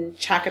 chicken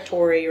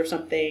chakatori or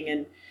something,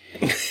 and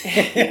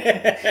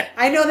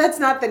I know that's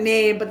not the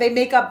name, but they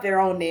make up their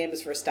own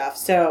names for stuff,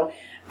 so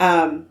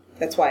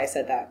that's why I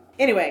said that.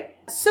 Anyway,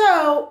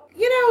 so,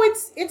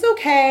 it's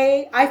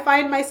okay. I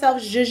find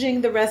myself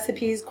zhuzhing the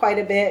recipes quite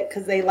a bit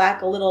because they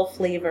lack a little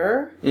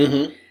flavor.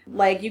 Mm-hmm.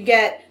 Like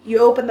you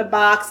open the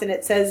box and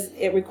it says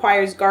it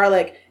requires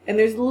garlic, and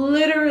there's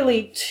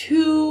literally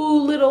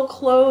 2 little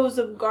cloves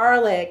of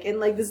garlic in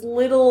like this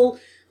little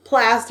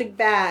plastic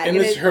bag. And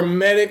it's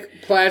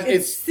hermetic plastic.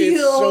 It's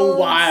so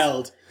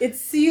wild. It's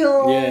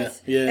sealed.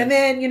 Yeah. And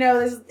then,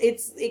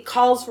 it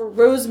calls for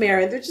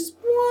rosemary. There's just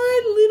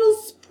one little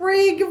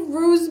sprig of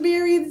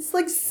rosemary that's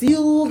like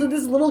sealed in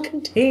this little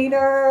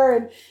container.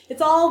 And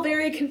it's all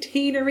very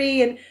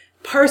containery and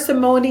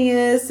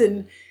parsimonious.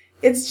 And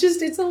it's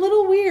a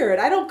little weird.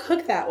 I don't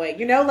cook that way.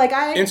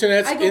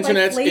 Internet's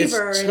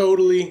it's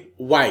totally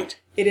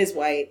white. It is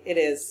white. It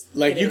is.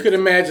 Like you could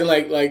imagine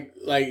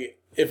like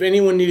if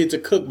anyone needed to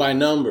cook by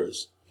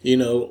numbers,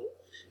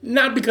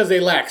 not because they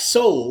lack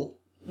soul,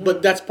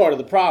 but that's part of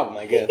the problem,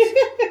 I guess.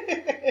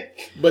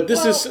 But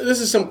this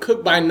is some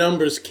cook by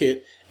numbers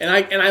kit, and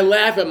I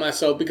laugh at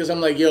myself because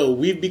I'm like, yo,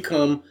 we've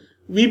become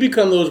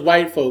those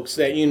white folks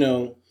that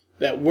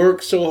that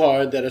work so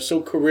hard, that are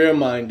so career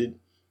minded,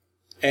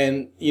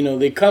 and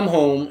they come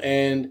home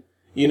and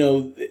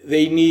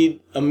they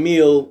need a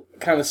meal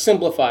kind of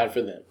simplified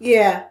for them.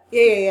 Yeah.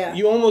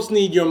 You almost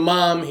need your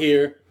mom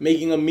here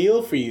making a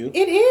meal for you.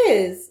 It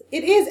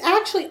is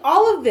actually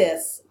all of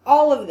this.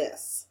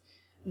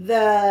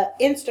 The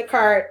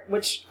Instacart,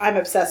 which I'm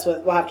obsessed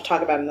with, we'll have to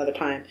talk about another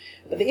time.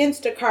 But the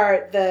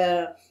Instacart,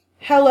 the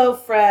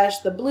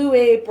HelloFresh, the Blue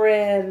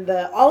Apron,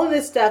 all of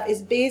this stuff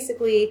is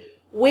basically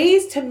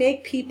ways to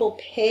make people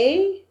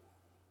pay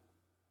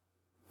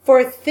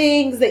for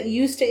things that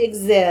used to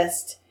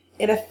exist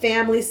in a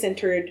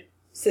family-centered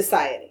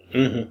society.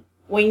 Mm-hmm.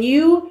 When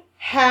you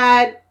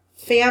had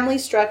family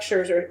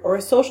structures or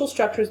social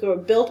structures that were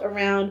built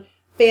around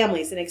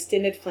families and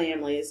extended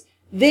families,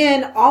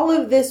 then all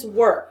of this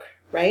work,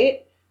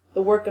 right?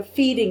 The work of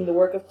feeding, the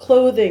work of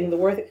clothing, the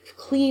work of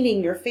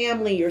cleaning your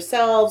family,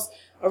 yourselves,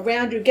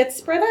 around you gets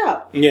spread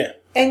out. Yeah.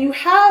 And you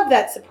have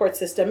that support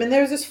system, and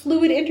there's this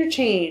fluid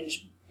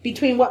interchange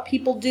between what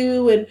people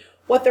do and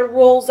what their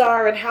roles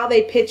are and how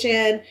they pitch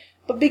in.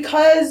 But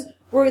because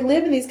we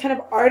live in these kind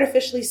of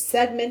artificially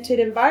segmented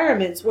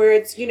environments where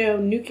it's,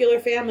 nuclear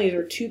families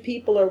or two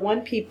people or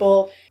one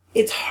people,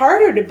 it's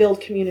harder to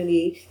build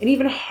community and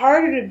even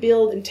harder to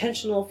build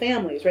intentional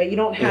families, right? You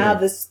don't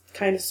have this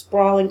kind of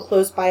sprawling,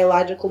 close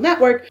biological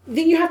network.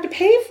 Then you have to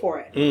pay for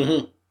it.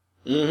 Mm-hmm.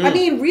 Mm-hmm. I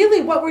mean,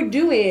 really what we're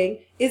doing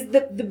is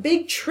the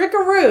big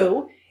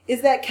trickaroo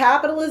is that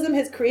capitalism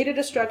has created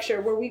a structure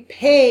where we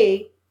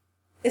pay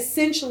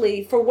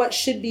essentially for what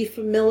should be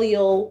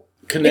familial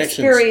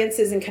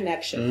experiences and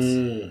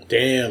connections.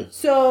 Damn.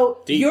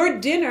 So your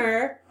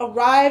dinner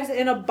arrives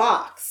in a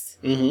box,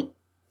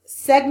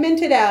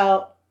 segmented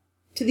out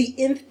to the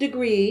nth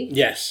degree.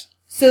 Yes.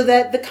 So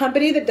that the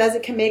company that does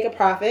it can make a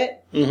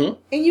profit, and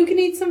you can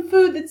eat some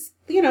food that's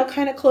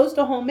kind of close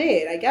to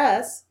homemade. I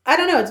guess I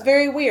don't know. It's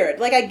very weird.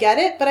 Like I get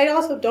it, but I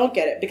also don't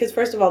get it because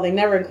first of all, they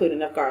never include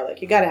enough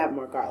garlic. You got to have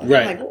more garlic.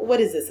 Right. I'm like, what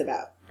is this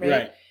about?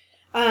 Right.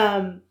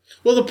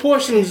 Well, the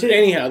portions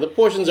anyhow. The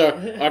portions are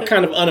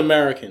kind of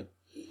un-American.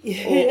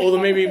 Although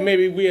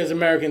maybe we as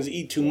Americans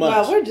eat too much.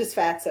 Well, we're just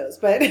fatzos,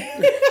 but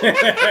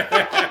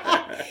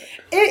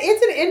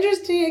it's an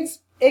interesting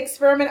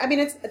experiment. I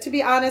mean, to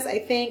be honest, I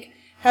think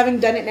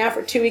having done it now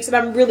for 2 weeks, and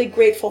I'm really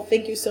grateful.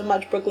 Thank you so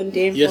much, Brooklyn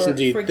Dave, for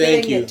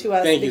getting it to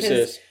us. Thank you,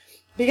 sis.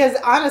 Because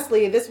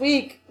honestly, this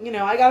week,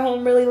 I got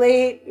home really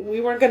late. We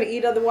weren't going to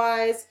eat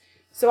otherwise.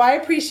 So I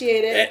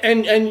appreciate it.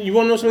 And you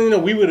want to know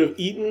something? We would have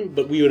eaten,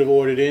 but we would have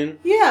ordered in.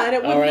 Yeah, and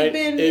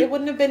it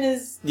wouldn't have been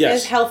as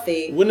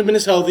healthy. Wouldn't have been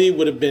as healthy.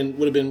 Would have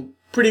been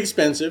pretty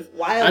expensive.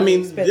 Wildly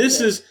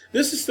expensive.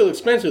 This is still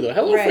expensive though.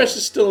 HelloFresh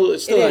is still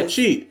not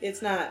cheap.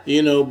 It's not.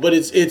 But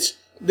it's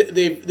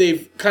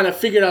they've kind of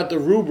figured out the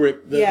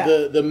rubric,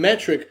 the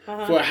metric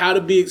for how to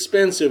be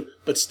expensive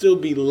but still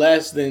be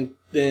less than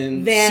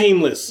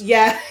seamless.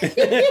 Yeah.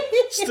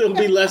 Still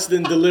be less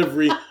than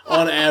delivery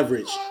on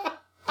average.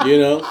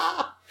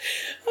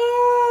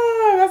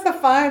 Oh, that's a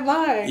fine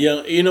line.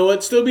 Yeah, you know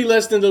what? Still be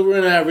less than delivery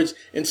on average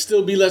and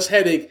still be less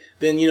headache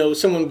than,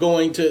 someone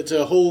going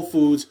to Whole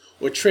Foods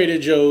or Trader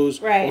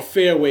Joe's or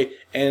Fairway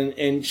and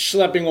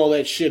schlepping all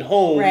that shit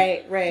home.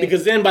 Right.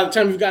 Because then by the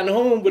time you've gotten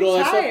home with all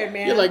that stuff,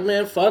 man. you're like,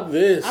 man, fuck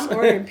this. I'm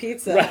ordering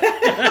pizza.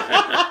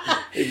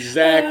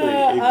 Exactly.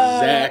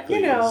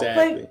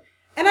 But,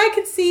 and I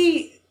could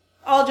see,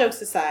 all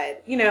jokes aside,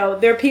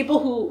 there are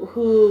people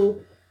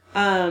who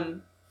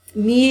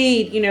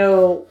need,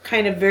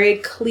 kind of very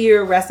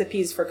clear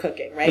recipes for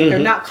cooking, right? They're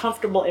not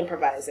comfortable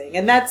improvising.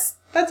 And that's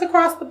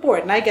across the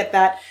board. And I get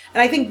that.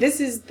 And I think this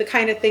is the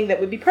kind of thing that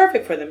would be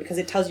perfect for them because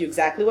it tells you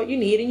exactly what you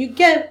need and you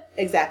get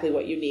exactly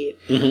what you need.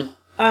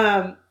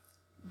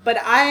 But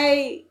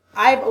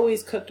I've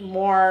always cooked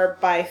more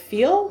by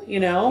feel,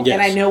 Yes.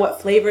 and I know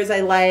what flavors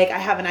I like. I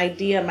have an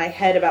idea in my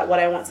head about what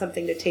I want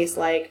something to taste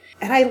like.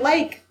 And I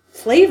like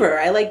flavor.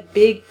 I like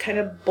big, kind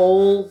of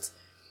bold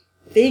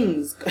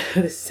things.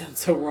 This sounds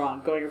so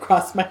wrong going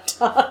across my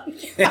tongue.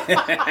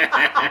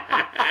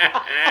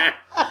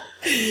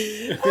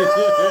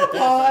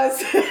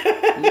 Pause.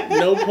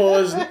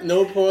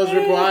 No pause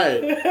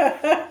required.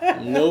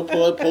 No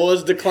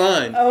pause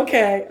declined.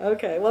 Okay.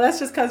 Well, that's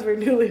just because we're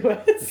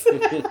newlyweds.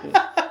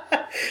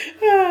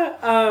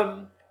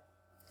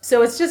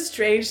 So it's just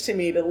strange to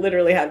me to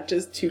literally have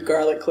just 2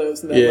 garlic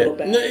cloves in that little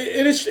bag. No,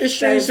 it's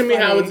strange to me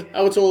how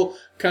it's all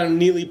kind of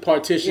neatly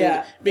partitioned.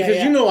 Yeah.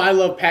 Because you know I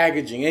love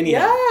packaging anyhow.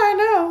 Yeah, I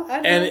know.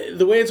 And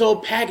the way it's all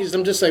packaged,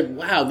 I'm just like,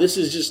 wow, this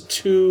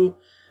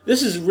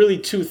is really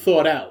too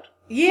thought out.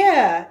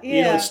 Yeah, yeah.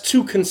 You know, it's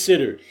too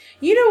considered.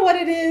 You know what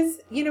it is?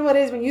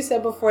 When you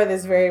said before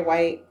this very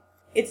white,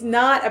 it's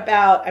not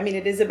about,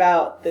 it is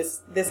about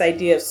this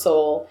idea of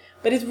soul,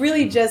 but it's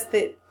really just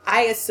that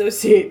I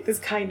associate this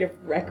kind of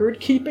record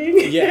keeping.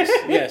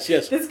 Yes.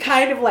 This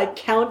kind of like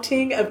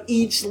counting of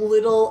each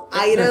little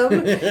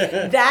item.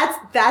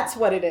 That's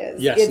what it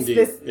is. Yes, it's indeed.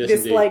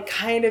 this like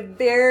kind of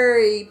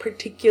very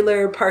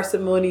particular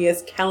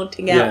parsimonious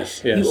counting out.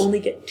 Yes. You only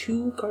get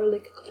 2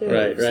 garlic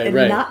cloves. Right.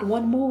 And not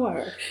one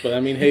more.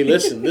 But hey,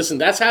 listen.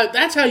 That's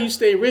how you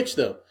stay rich,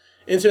 though.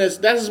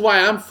 Internet. That is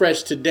why I'm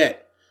fresh to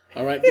debt.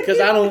 All right,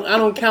 because I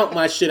don't count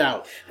my shit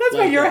out. That's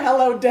why you're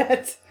hello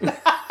debt.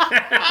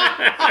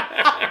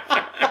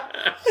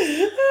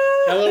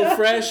 Hello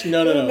Fresh?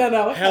 No.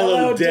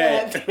 Hello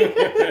debt.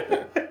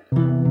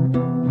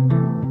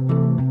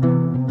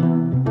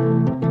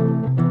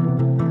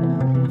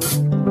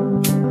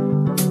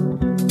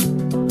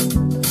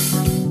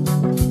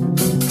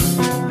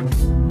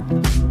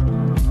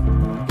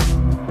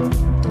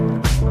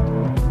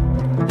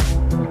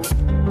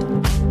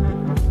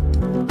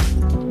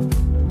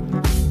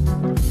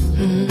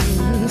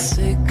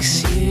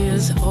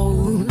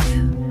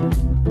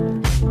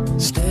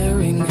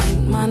 Staring at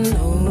my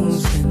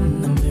nose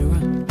in the mirror,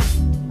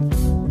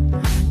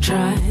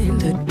 trying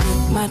to dip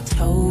my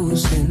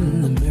toes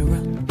in the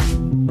mirror,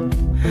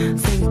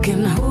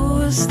 thinking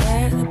who is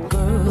that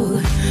girl,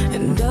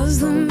 and does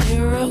the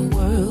mirror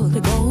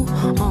world go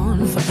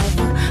on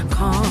forever?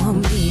 Call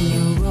me a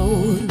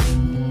road,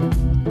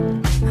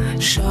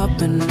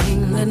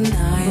 sharpening the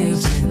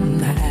knives in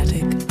the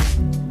attic,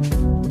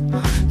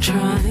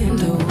 trying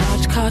to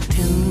watch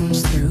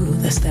cartoons through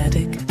the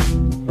static,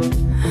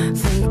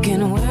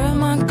 thinking where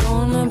am I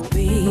gonna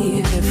be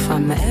if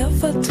I'm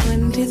ever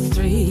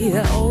 23?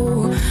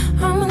 Oh,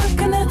 I'm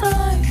looking at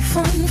life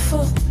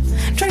unfold,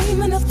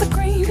 dreaming of the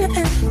green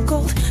and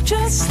gold,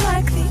 just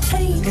like the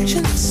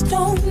ancient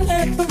stone.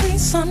 Every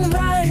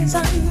sunrise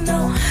I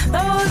know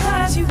those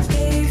eyes you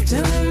gave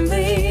to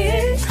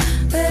me,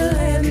 they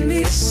let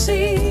me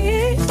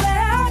see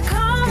where I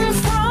come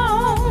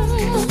from.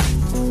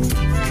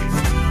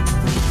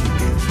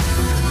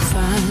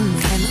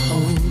 Found an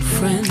old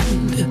friend,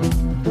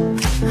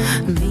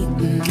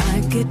 meeting my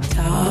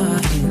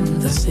guitar in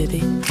the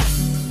city,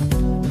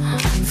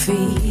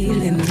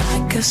 feeling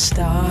like a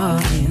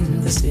star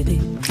in the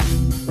city,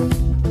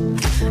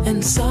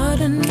 and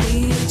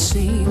suddenly it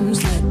seems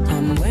that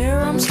I'm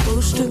where I'm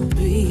supposed to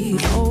be.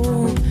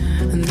 Oh,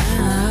 and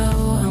now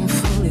I'm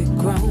fully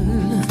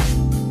grown,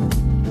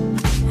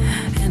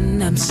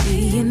 and I'm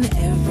seeing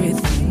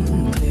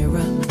everything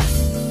clearer.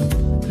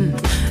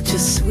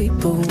 Just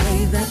sweep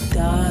away the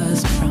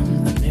dust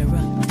from the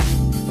mirror.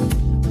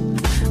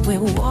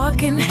 We're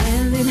walking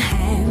hand in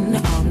hand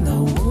on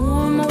the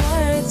warm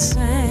white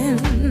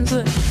sands.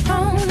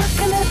 I'm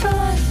looking at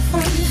life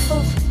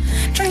unfold,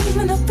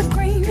 dreaming of the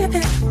green and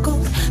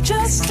gold,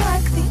 just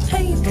like the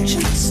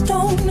ancient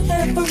stone.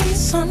 Every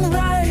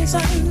sunrise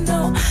I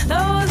know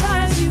those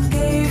eyes you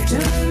gave to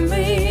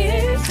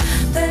me,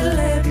 they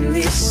let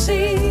me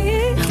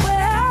see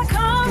where I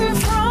come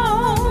from.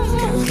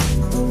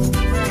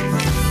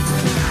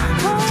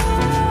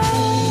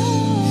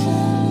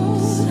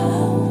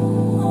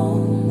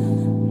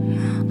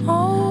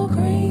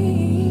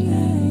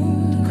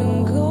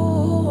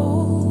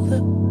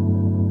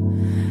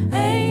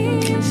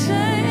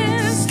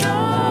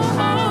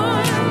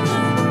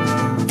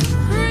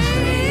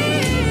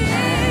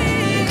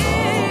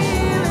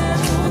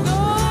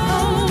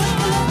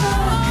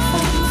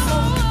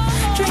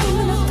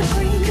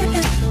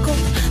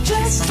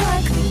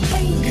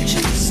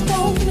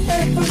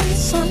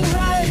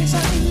 Sunrise, I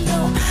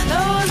know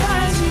those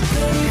eyes you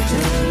gave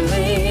to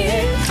me,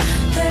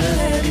 they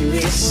let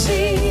me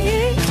see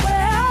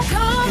where I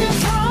come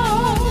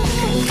from.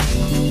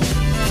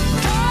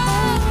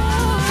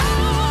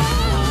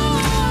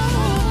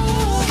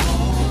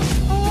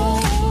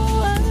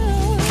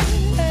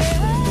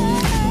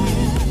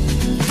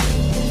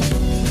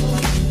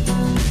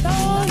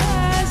 Those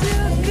eyes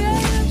you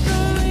gave to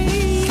me,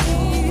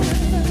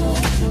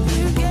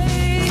 you gave.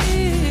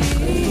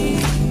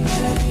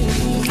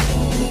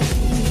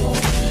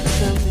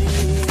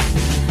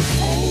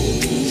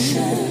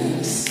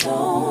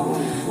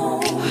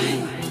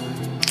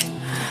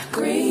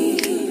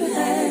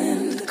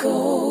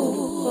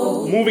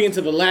 Moving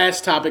into the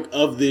last topic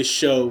of this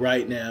show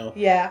right now,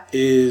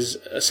 is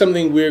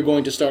something we're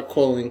going to start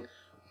calling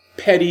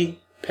petty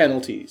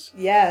penalties.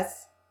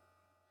 Yes.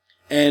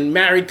 And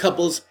married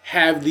couples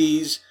have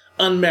these,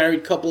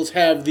 unmarried couples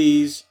have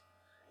these,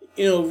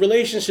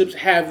 relationships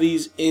have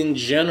these in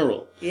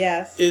general.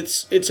 Yes.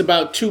 It's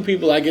about 2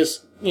 people, I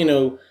guess,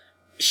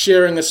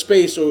 sharing a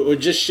space or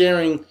just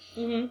sharing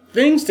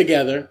things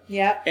together.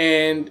 Yeah.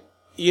 And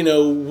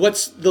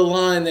what's the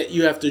line that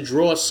you have to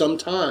draw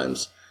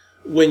sometimes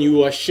when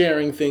you are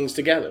sharing things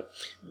together?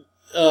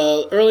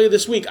 Earlier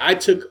this week, I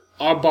took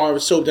our bar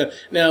of soap down.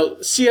 Now,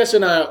 CS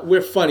and I,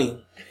 we're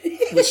funny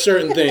with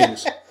certain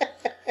things.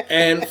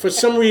 And for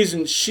some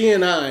reason, she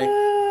and I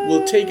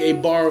will take a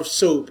bar of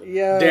soap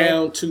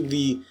down to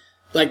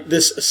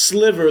this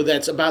sliver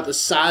that's about the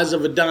size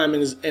of a dime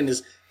and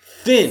is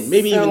thin,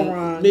 maybe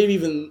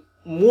even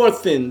more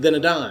thin than a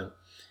dime.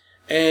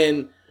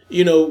 And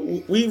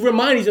we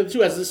remind each other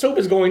too as the soap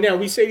is going down.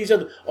 We say to each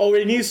other, "Oh,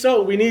 we need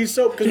soap. We need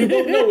soap," because we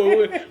both know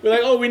we're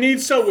like, "Oh, we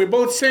need soap." We're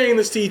both saying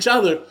this to each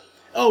other.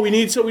 "Oh, we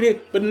need soap.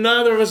 But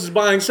neither of us is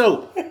buying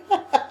soap.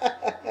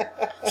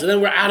 So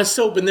then we're out of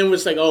soap, and then we're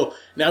just like, "Oh,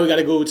 now we got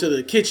to go to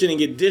the kitchen and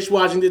get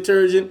dishwashing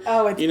detergent."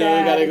 Oh, it's bad. We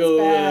got to go,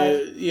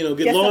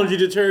 get laundry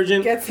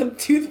detergent. Get some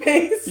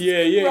toothpaste.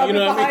 Yeah. Rub it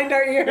behind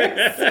our ears.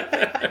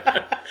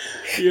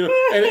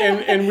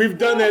 And we've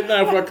done that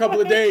now for a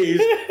couple of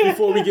days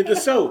before we get the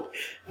soap.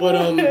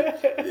 But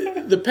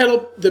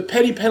the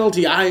petty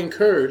penalty I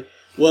incurred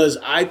was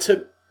I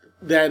took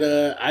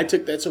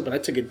that soap and I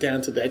took it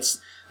down to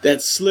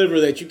that sliver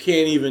that you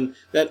can't even,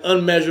 that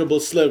unmeasurable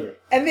sliver.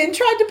 And then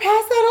tried to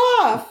pass that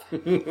off.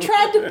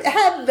 Tried to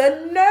have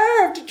the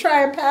nerve to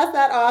try and pass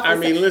that off. I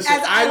mean, listen,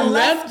 I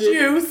left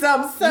you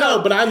some soap.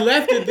 No, but I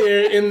left it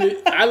there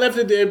I left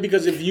it there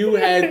because if you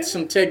had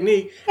some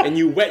technique and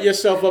you wet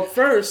yourself up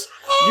first,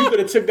 you could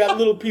have took that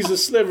little piece of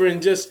sliver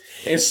and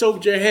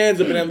soaked your hands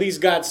up and at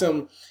least got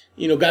some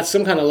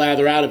kind of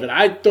lather out of it.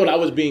 I thought I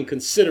was being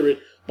considerate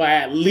by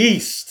at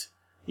least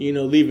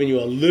leaving you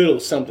a little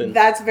something.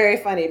 That's very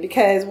funny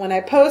because when I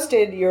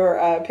posted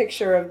your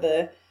picture of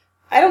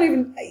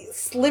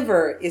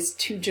sliver is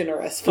too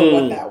generous for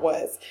what that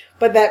was.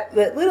 But that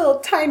little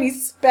tiny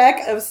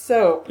speck of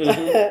soap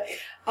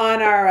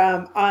on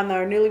our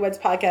Newlyweds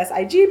Podcast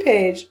IG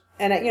page,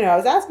 and I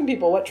was asking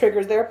people what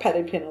triggers their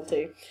petty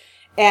penalty.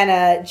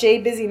 And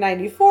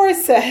JBusy94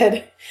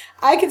 said,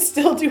 "I could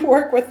still do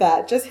work with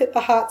that. Just hit the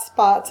hot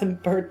spots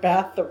and bird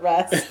bath the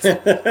rest."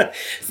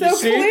 So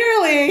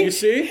clearly, you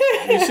see.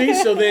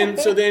 So then,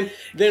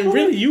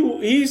 really,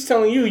 he's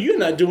telling you're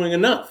not doing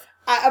enough.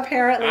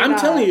 Apparently, I'm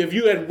telling you, if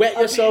you had wet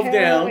yourself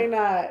down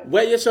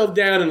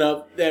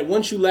enough that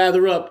once you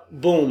lather up,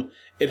 boom,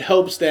 it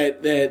helps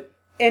that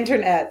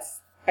internets.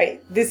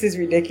 Right, this is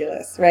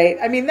ridiculous, right?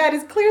 I mean, that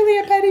is clearly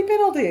a petty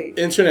penalty.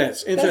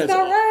 Internets. That's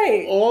not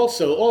right.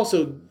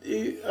 Also,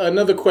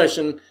 another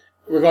question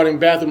regarding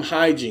bathroom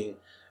hygiene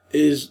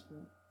is: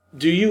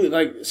 do you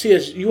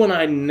CS? You and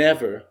I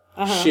never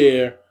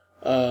share.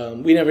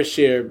 We never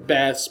share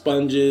bath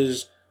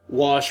sponges,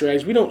 wash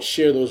rags. We don't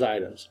share those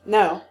items.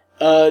 No.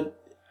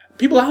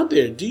 People out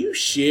there, do you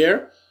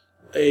share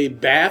a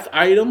bath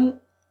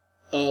item,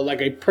 like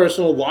a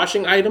personal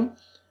washing item,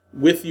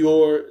 with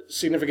your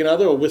significant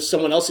other or with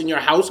someone else in your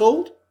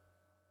household?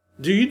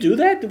 Do you do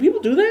that? Do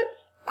people do that?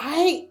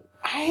 I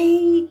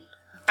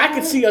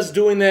could see us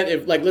doing that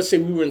if, let's say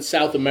we were in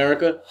South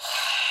America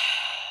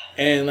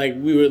and,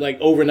 we were,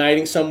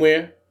 overnighting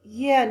somewhere.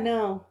 Yeah,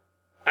 no.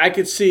 I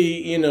could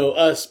see,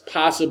 us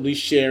possibly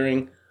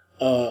sharing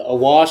a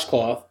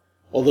washcloth,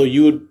 although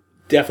you would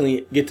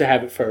definitely get to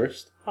have it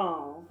first.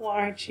 Oh, well,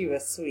 aren't you a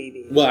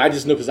sweetie? Well, I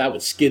just know because I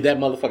would skid that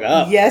motherfucker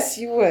up. Yes,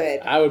 you would.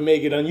 I would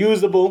make it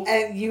unusable.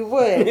 And you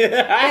would. but,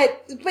 I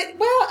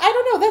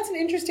don't know. That's an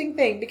interesting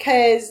thing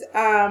because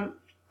I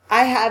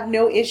have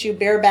no issue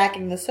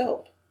barebacking the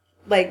soap.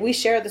 We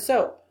share the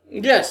soap.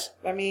 Yes.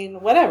 I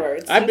mean, whatever.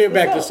 I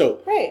bareback the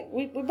soap. Right.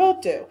 We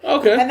both do.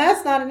 Okay. And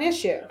that's not an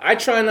issue. I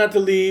try not to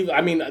leave.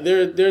 I mean,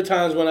 there are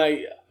times when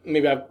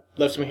I've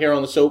left some hair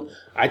on the soap.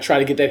 I try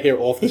to get that hair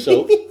off the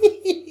soap.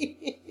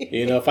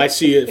 If I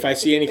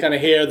see any kind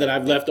of hair that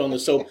I've left on the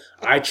soap,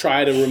 I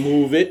try to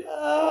remove it.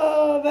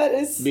 Oh, that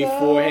is so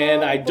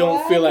beforehand. I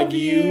don't feel like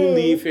you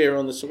leave hair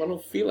on the soap. I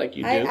don't feel like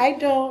you do. I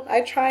don't.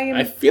 I try and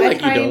I feel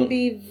like you don't. And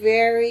be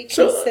very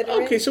considerate.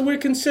 Okay, so we're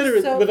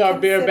considerate with our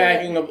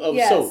barebacking of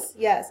soap.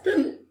 Yes.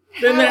 Then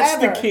that's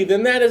the key.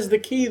 Then that is the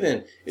key.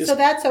 Then so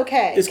that's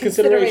okay. It's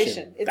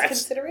consideration. It's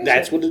consideration.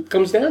 That's what it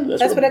comes down to.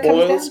 That's what it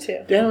comes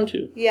down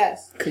to.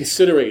 Yes.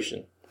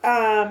 Consideration.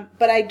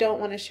 But I don't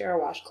want to share a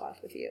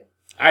washcloth with you.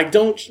 We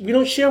don't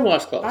share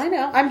washcloths. I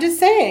know. I'm just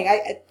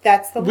saying.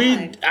 That's the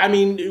line.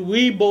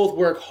 We both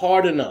work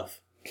hard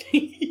enough.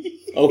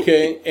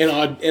 Okay,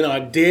 in our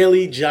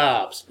daily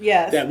jobs.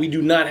 Yes. That we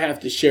do not have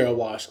to share a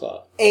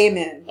washcloth.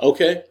 Amen.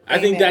 Okay?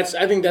 Amen.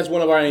 I think that's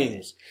one of our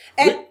aims.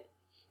 And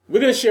we're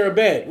going to share a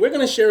bed. We're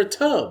going to share a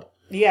tub.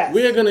 Yes.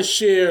 We're going to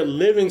share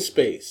living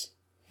space.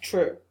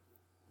 True.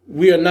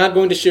 We are not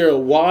going to share a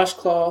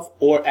washcloth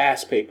or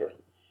ass paper.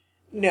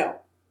 No.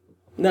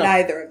 No.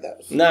 Neither of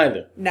those.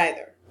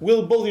 Neither.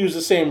 We'll both use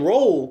the same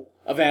roll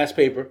of ass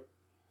paper,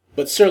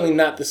 but certainly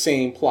not the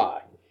same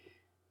ply.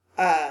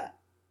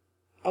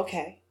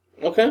 Okay.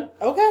 Okay?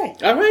 Okay.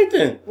 All right,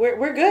 then.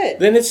 We're good.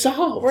 Then it's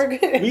solved. We're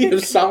good. We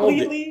have solved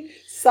it. Completely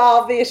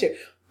solved the issue.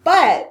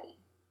 But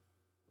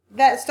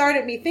that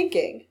started me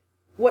thinking,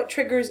 what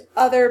triggers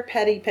other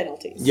petty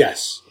penalties?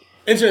 Yes.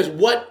 Internet,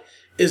 what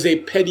is a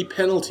petty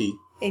penalty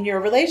in your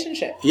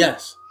relationship.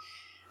 Yes.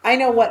 I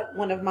know what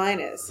one of mine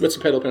is. What's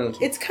the pedal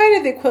penalty? It's kind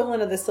of the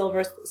equivalent of the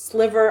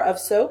sliver of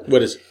soap.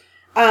 What is it?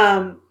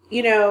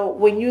 You know,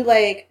 when you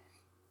like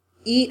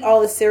eat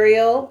all the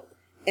cereal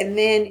and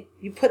then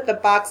you put the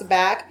box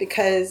back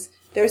because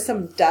there's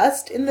some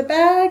dust in the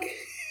bag.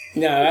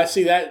 No, I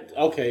see that.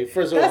 Okay,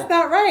 first of all, that's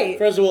not right.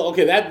 First of all,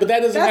 okay, that doesn't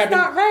happen. That's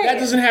not right. That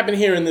doesn't happen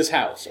here in this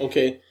house.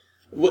 Okay,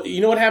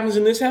 you know what happens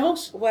in this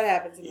house? What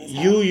happens in this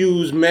house? You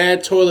use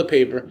mad toilet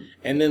paper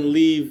and then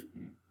leave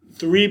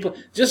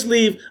just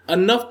leave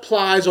enough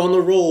plies on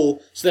the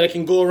roll so that it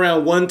can go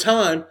around one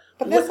time.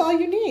 But that's all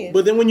you need.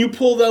 But then when you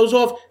pull those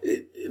off,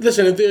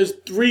 listen, if there's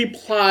 3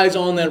 plies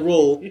on that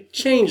roll,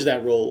 change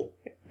that roll,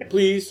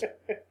 please.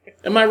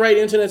 Am I right,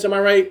 Internet? Am I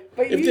right?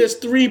 If there's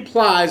 3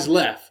 plies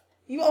left.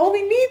 You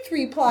only need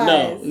 3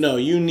 plies. No,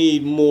 you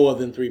need more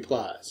than 3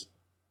 plies.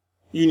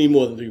 You need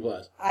more than 3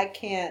 plies. I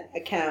can't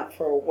account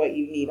for what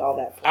you need all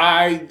that for.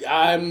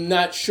 I'm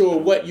not sure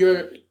what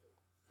you're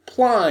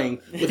plying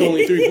with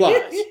only 3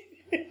 plies.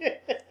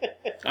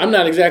 I'm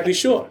not exactly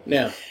sure.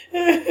 Now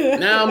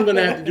I'm going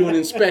to have to do an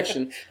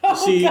inspection to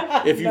see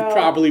if you've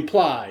properly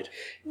plied.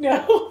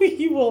 No,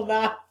 you will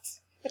not.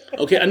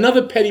 Okay,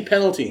 another petty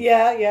penalty.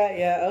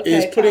 Yeah. Okay.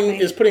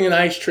 Is putting an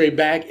ice tray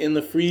back in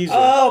the freezer.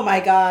 Oh my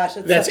gosh,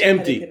 that's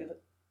empty.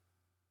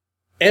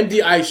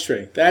 Empty ice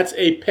tray. That's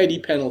a petty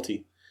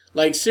penalty.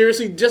 Like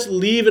seriously, just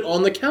leave it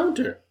on the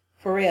counter.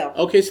 For real.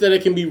 Okay, so that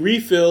it can be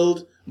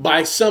refilled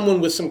by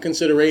someone with some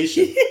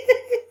consideration.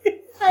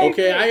 I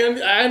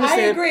understand. I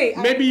agree.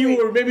 Maybe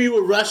you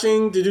were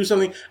rushing to do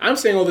something. I'm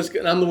saying all this,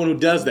 and I'm the one who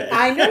does that.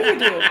 I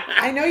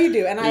know you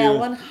do, and I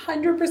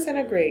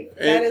 100% agree.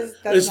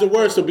 It's the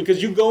worst, though,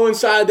 because you go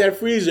inside that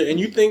freezer and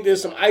you think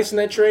there's some ice in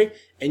that tray,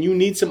 and you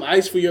need some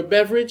ice for your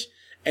beverage,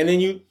 and then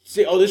you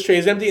say, "Oh, this tray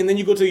is empty," and then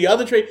you go to the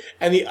other tray,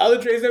 and the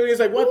other tray is empty. It's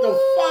like, what the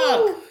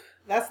fuck?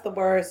 That's the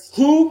worst.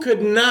 Who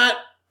could not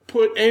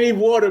put any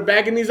water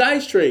back in these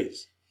ice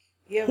trays?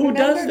 Yeah, who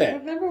does that?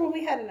 Remember when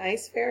we had an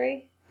ice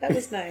fairy? That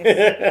was nice.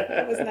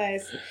 That was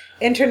nice.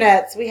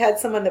 Internets. We had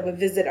someone that would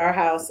visit our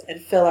house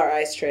and fill our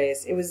ice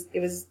trays. It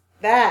was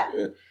that.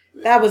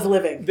 That was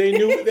living. They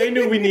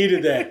knew we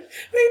needed that.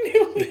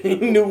 They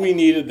knew we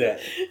needed that.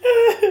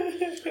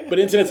 But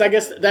Internets, I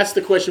guess that's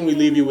the question we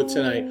leave you with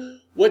tonight.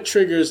 What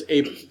triggers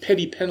a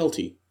petty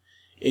penalty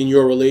in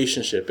your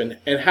relationship, and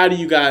how do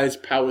you guys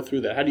power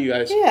through that? How do you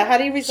guys how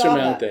do you resolve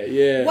surmount that?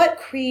 Yeah. What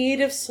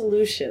creative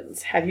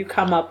solutions have you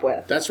come up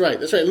with? That's right.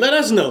 Let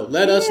us know.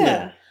 Let us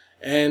know.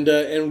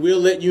 And we'll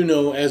let you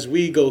know as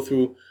we go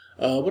through.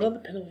 What other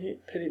penalty?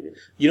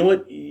 You know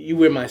what? You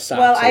wear my socks.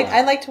 Well,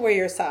 I like to wear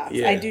your socks.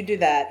 Yeah. I do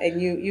that,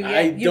 and you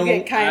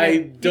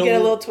get a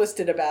little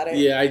twisted about it.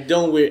 Yeah, I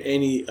don't wear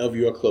any of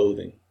your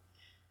clothing.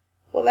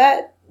 Well,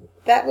 that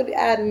would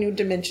add a new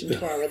dimension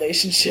to our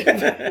relationship.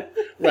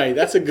 Right,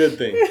 that's a good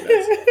thing.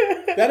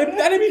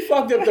 That'd be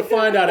fucked up to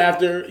find out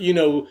after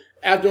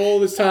all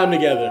this time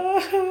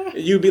together.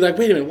 You'd be like,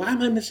 wait a minute, why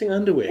am I missing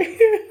underwear?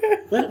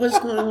 What's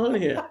going on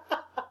here?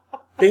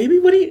 Baby,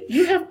 what do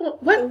you have?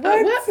 What?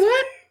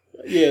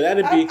 Yeah,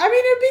 that'd be. I mean,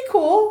 it'd be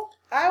cool.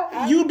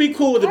 You'd be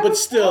cool with it, but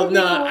still, cool.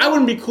 I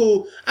wouldn't be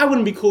cool. I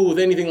wouldn't be cool with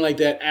anything like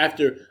that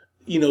after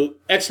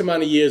X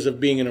amount of years of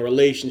being in a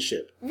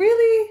relationship.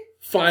 Really?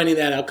 Finding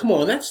that out. Come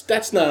on, that's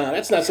not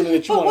something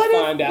that you want to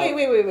find out.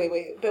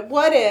 Wait. But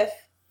what if?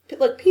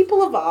 Look,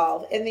 people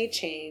evolve and they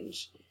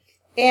change,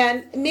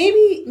 and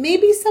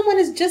maybe someone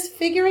is just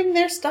figuring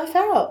their stuff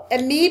out,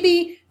 and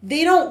maybe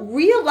they don't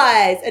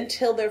realize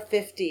until they're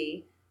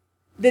 50.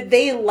 That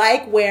they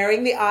like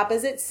wearing the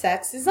opposite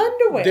sex's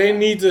underwear. They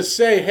need to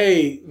say,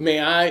 hey,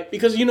 may I?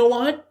 Because you know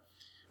why?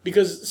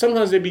 Because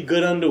sometimes they'd be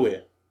good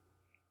underwear.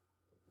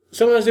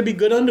 Sometimes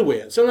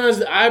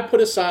I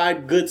put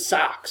aside good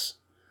socks.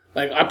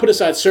 Like, I put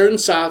aside certain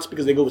socks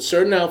because they go with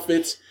certain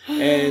outfits,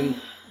 and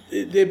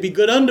they'd be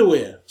good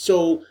underwear.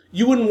 So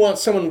you wouldn't want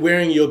someone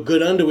wearing your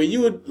good underwear.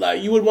 You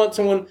would want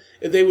someone,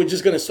 if they were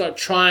just going to start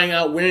trying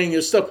out wearing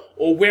your stuff,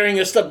 or wearing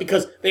your stuff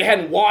because they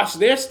hadn't washed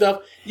their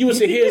stuff, you would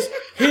say,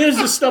 here's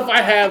the stuff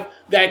I have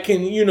that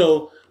can,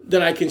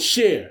 that I can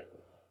share.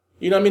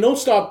 You know what I mean? Don't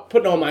start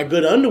putting on my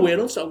good underwear.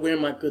 Don't start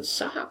wearing my good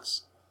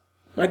socks,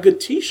 my good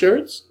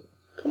t-shirts.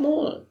 Come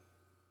on.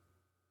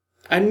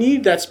 I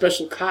need that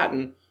special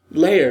cotton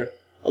layer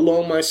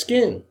along my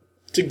skin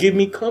to give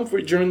me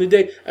comfort during the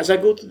day as I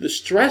go through the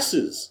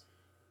stresses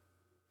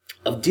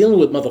of dealing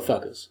with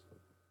motherfuckers.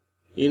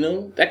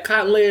 That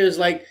cotton layer is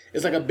like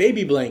a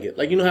baby blanket.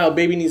 Like, how a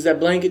baby needs that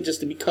blanket just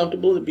to be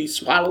comfortable, to be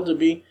swaddled, to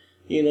be,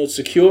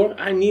 secure.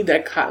 I need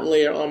that cotton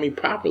layer on me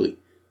properly.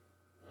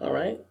 All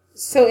right?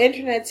 So,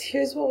 Internets,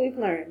 here's what we've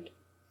learned.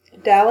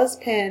 Dallas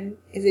Penn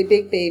is a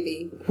big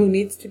baby who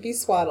needs to be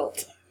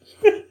swaddled.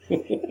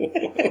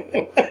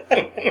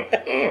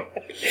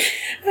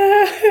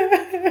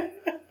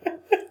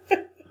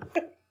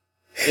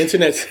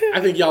 Internet,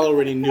 I think y'all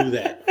already knew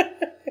that.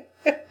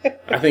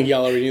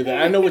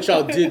 I know what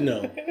y'all did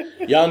know.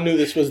 Y'all knew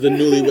this was the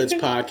Newlyweds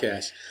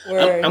podcast.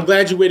 I'm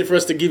glad you waited for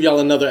us to give y'all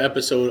another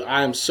episode.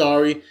 I am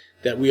sorry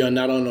that we are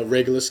not on a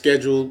regular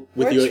schedule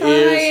with your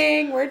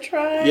ears. We're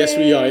trying. Yes,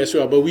 we are. Yes, we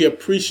are. But we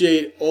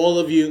appreciate all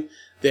of you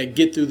that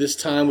get through this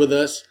time with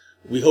us.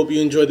 We hope you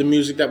enjoyed the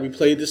music that we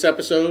played this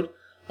episode.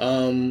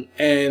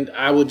 And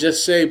I would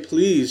just say,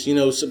 please,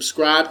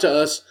 subscribe to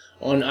us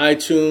on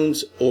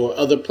iTunes or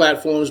other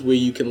platforms where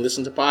you can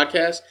listen to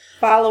podcasts.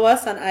 Follow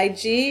us on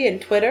IG and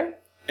Twitter.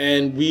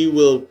 And we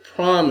will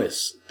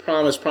promise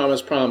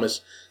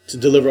to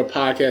deliver a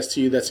podcast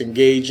to you that's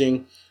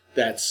engaging,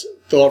 that's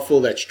thoughtful,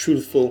 that's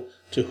truthful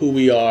to who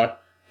we are.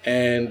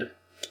 And,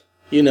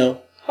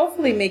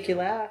 hopefully make you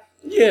laugh.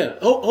 Yeah.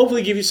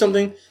 Hopefully give you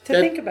something to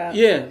think about.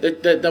 Yeah,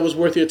 that was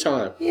worth your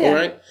time. Yeah. All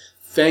right?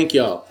 Thank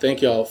y'all.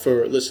 Thank y'all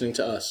for listening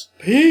to us.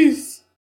 Peace.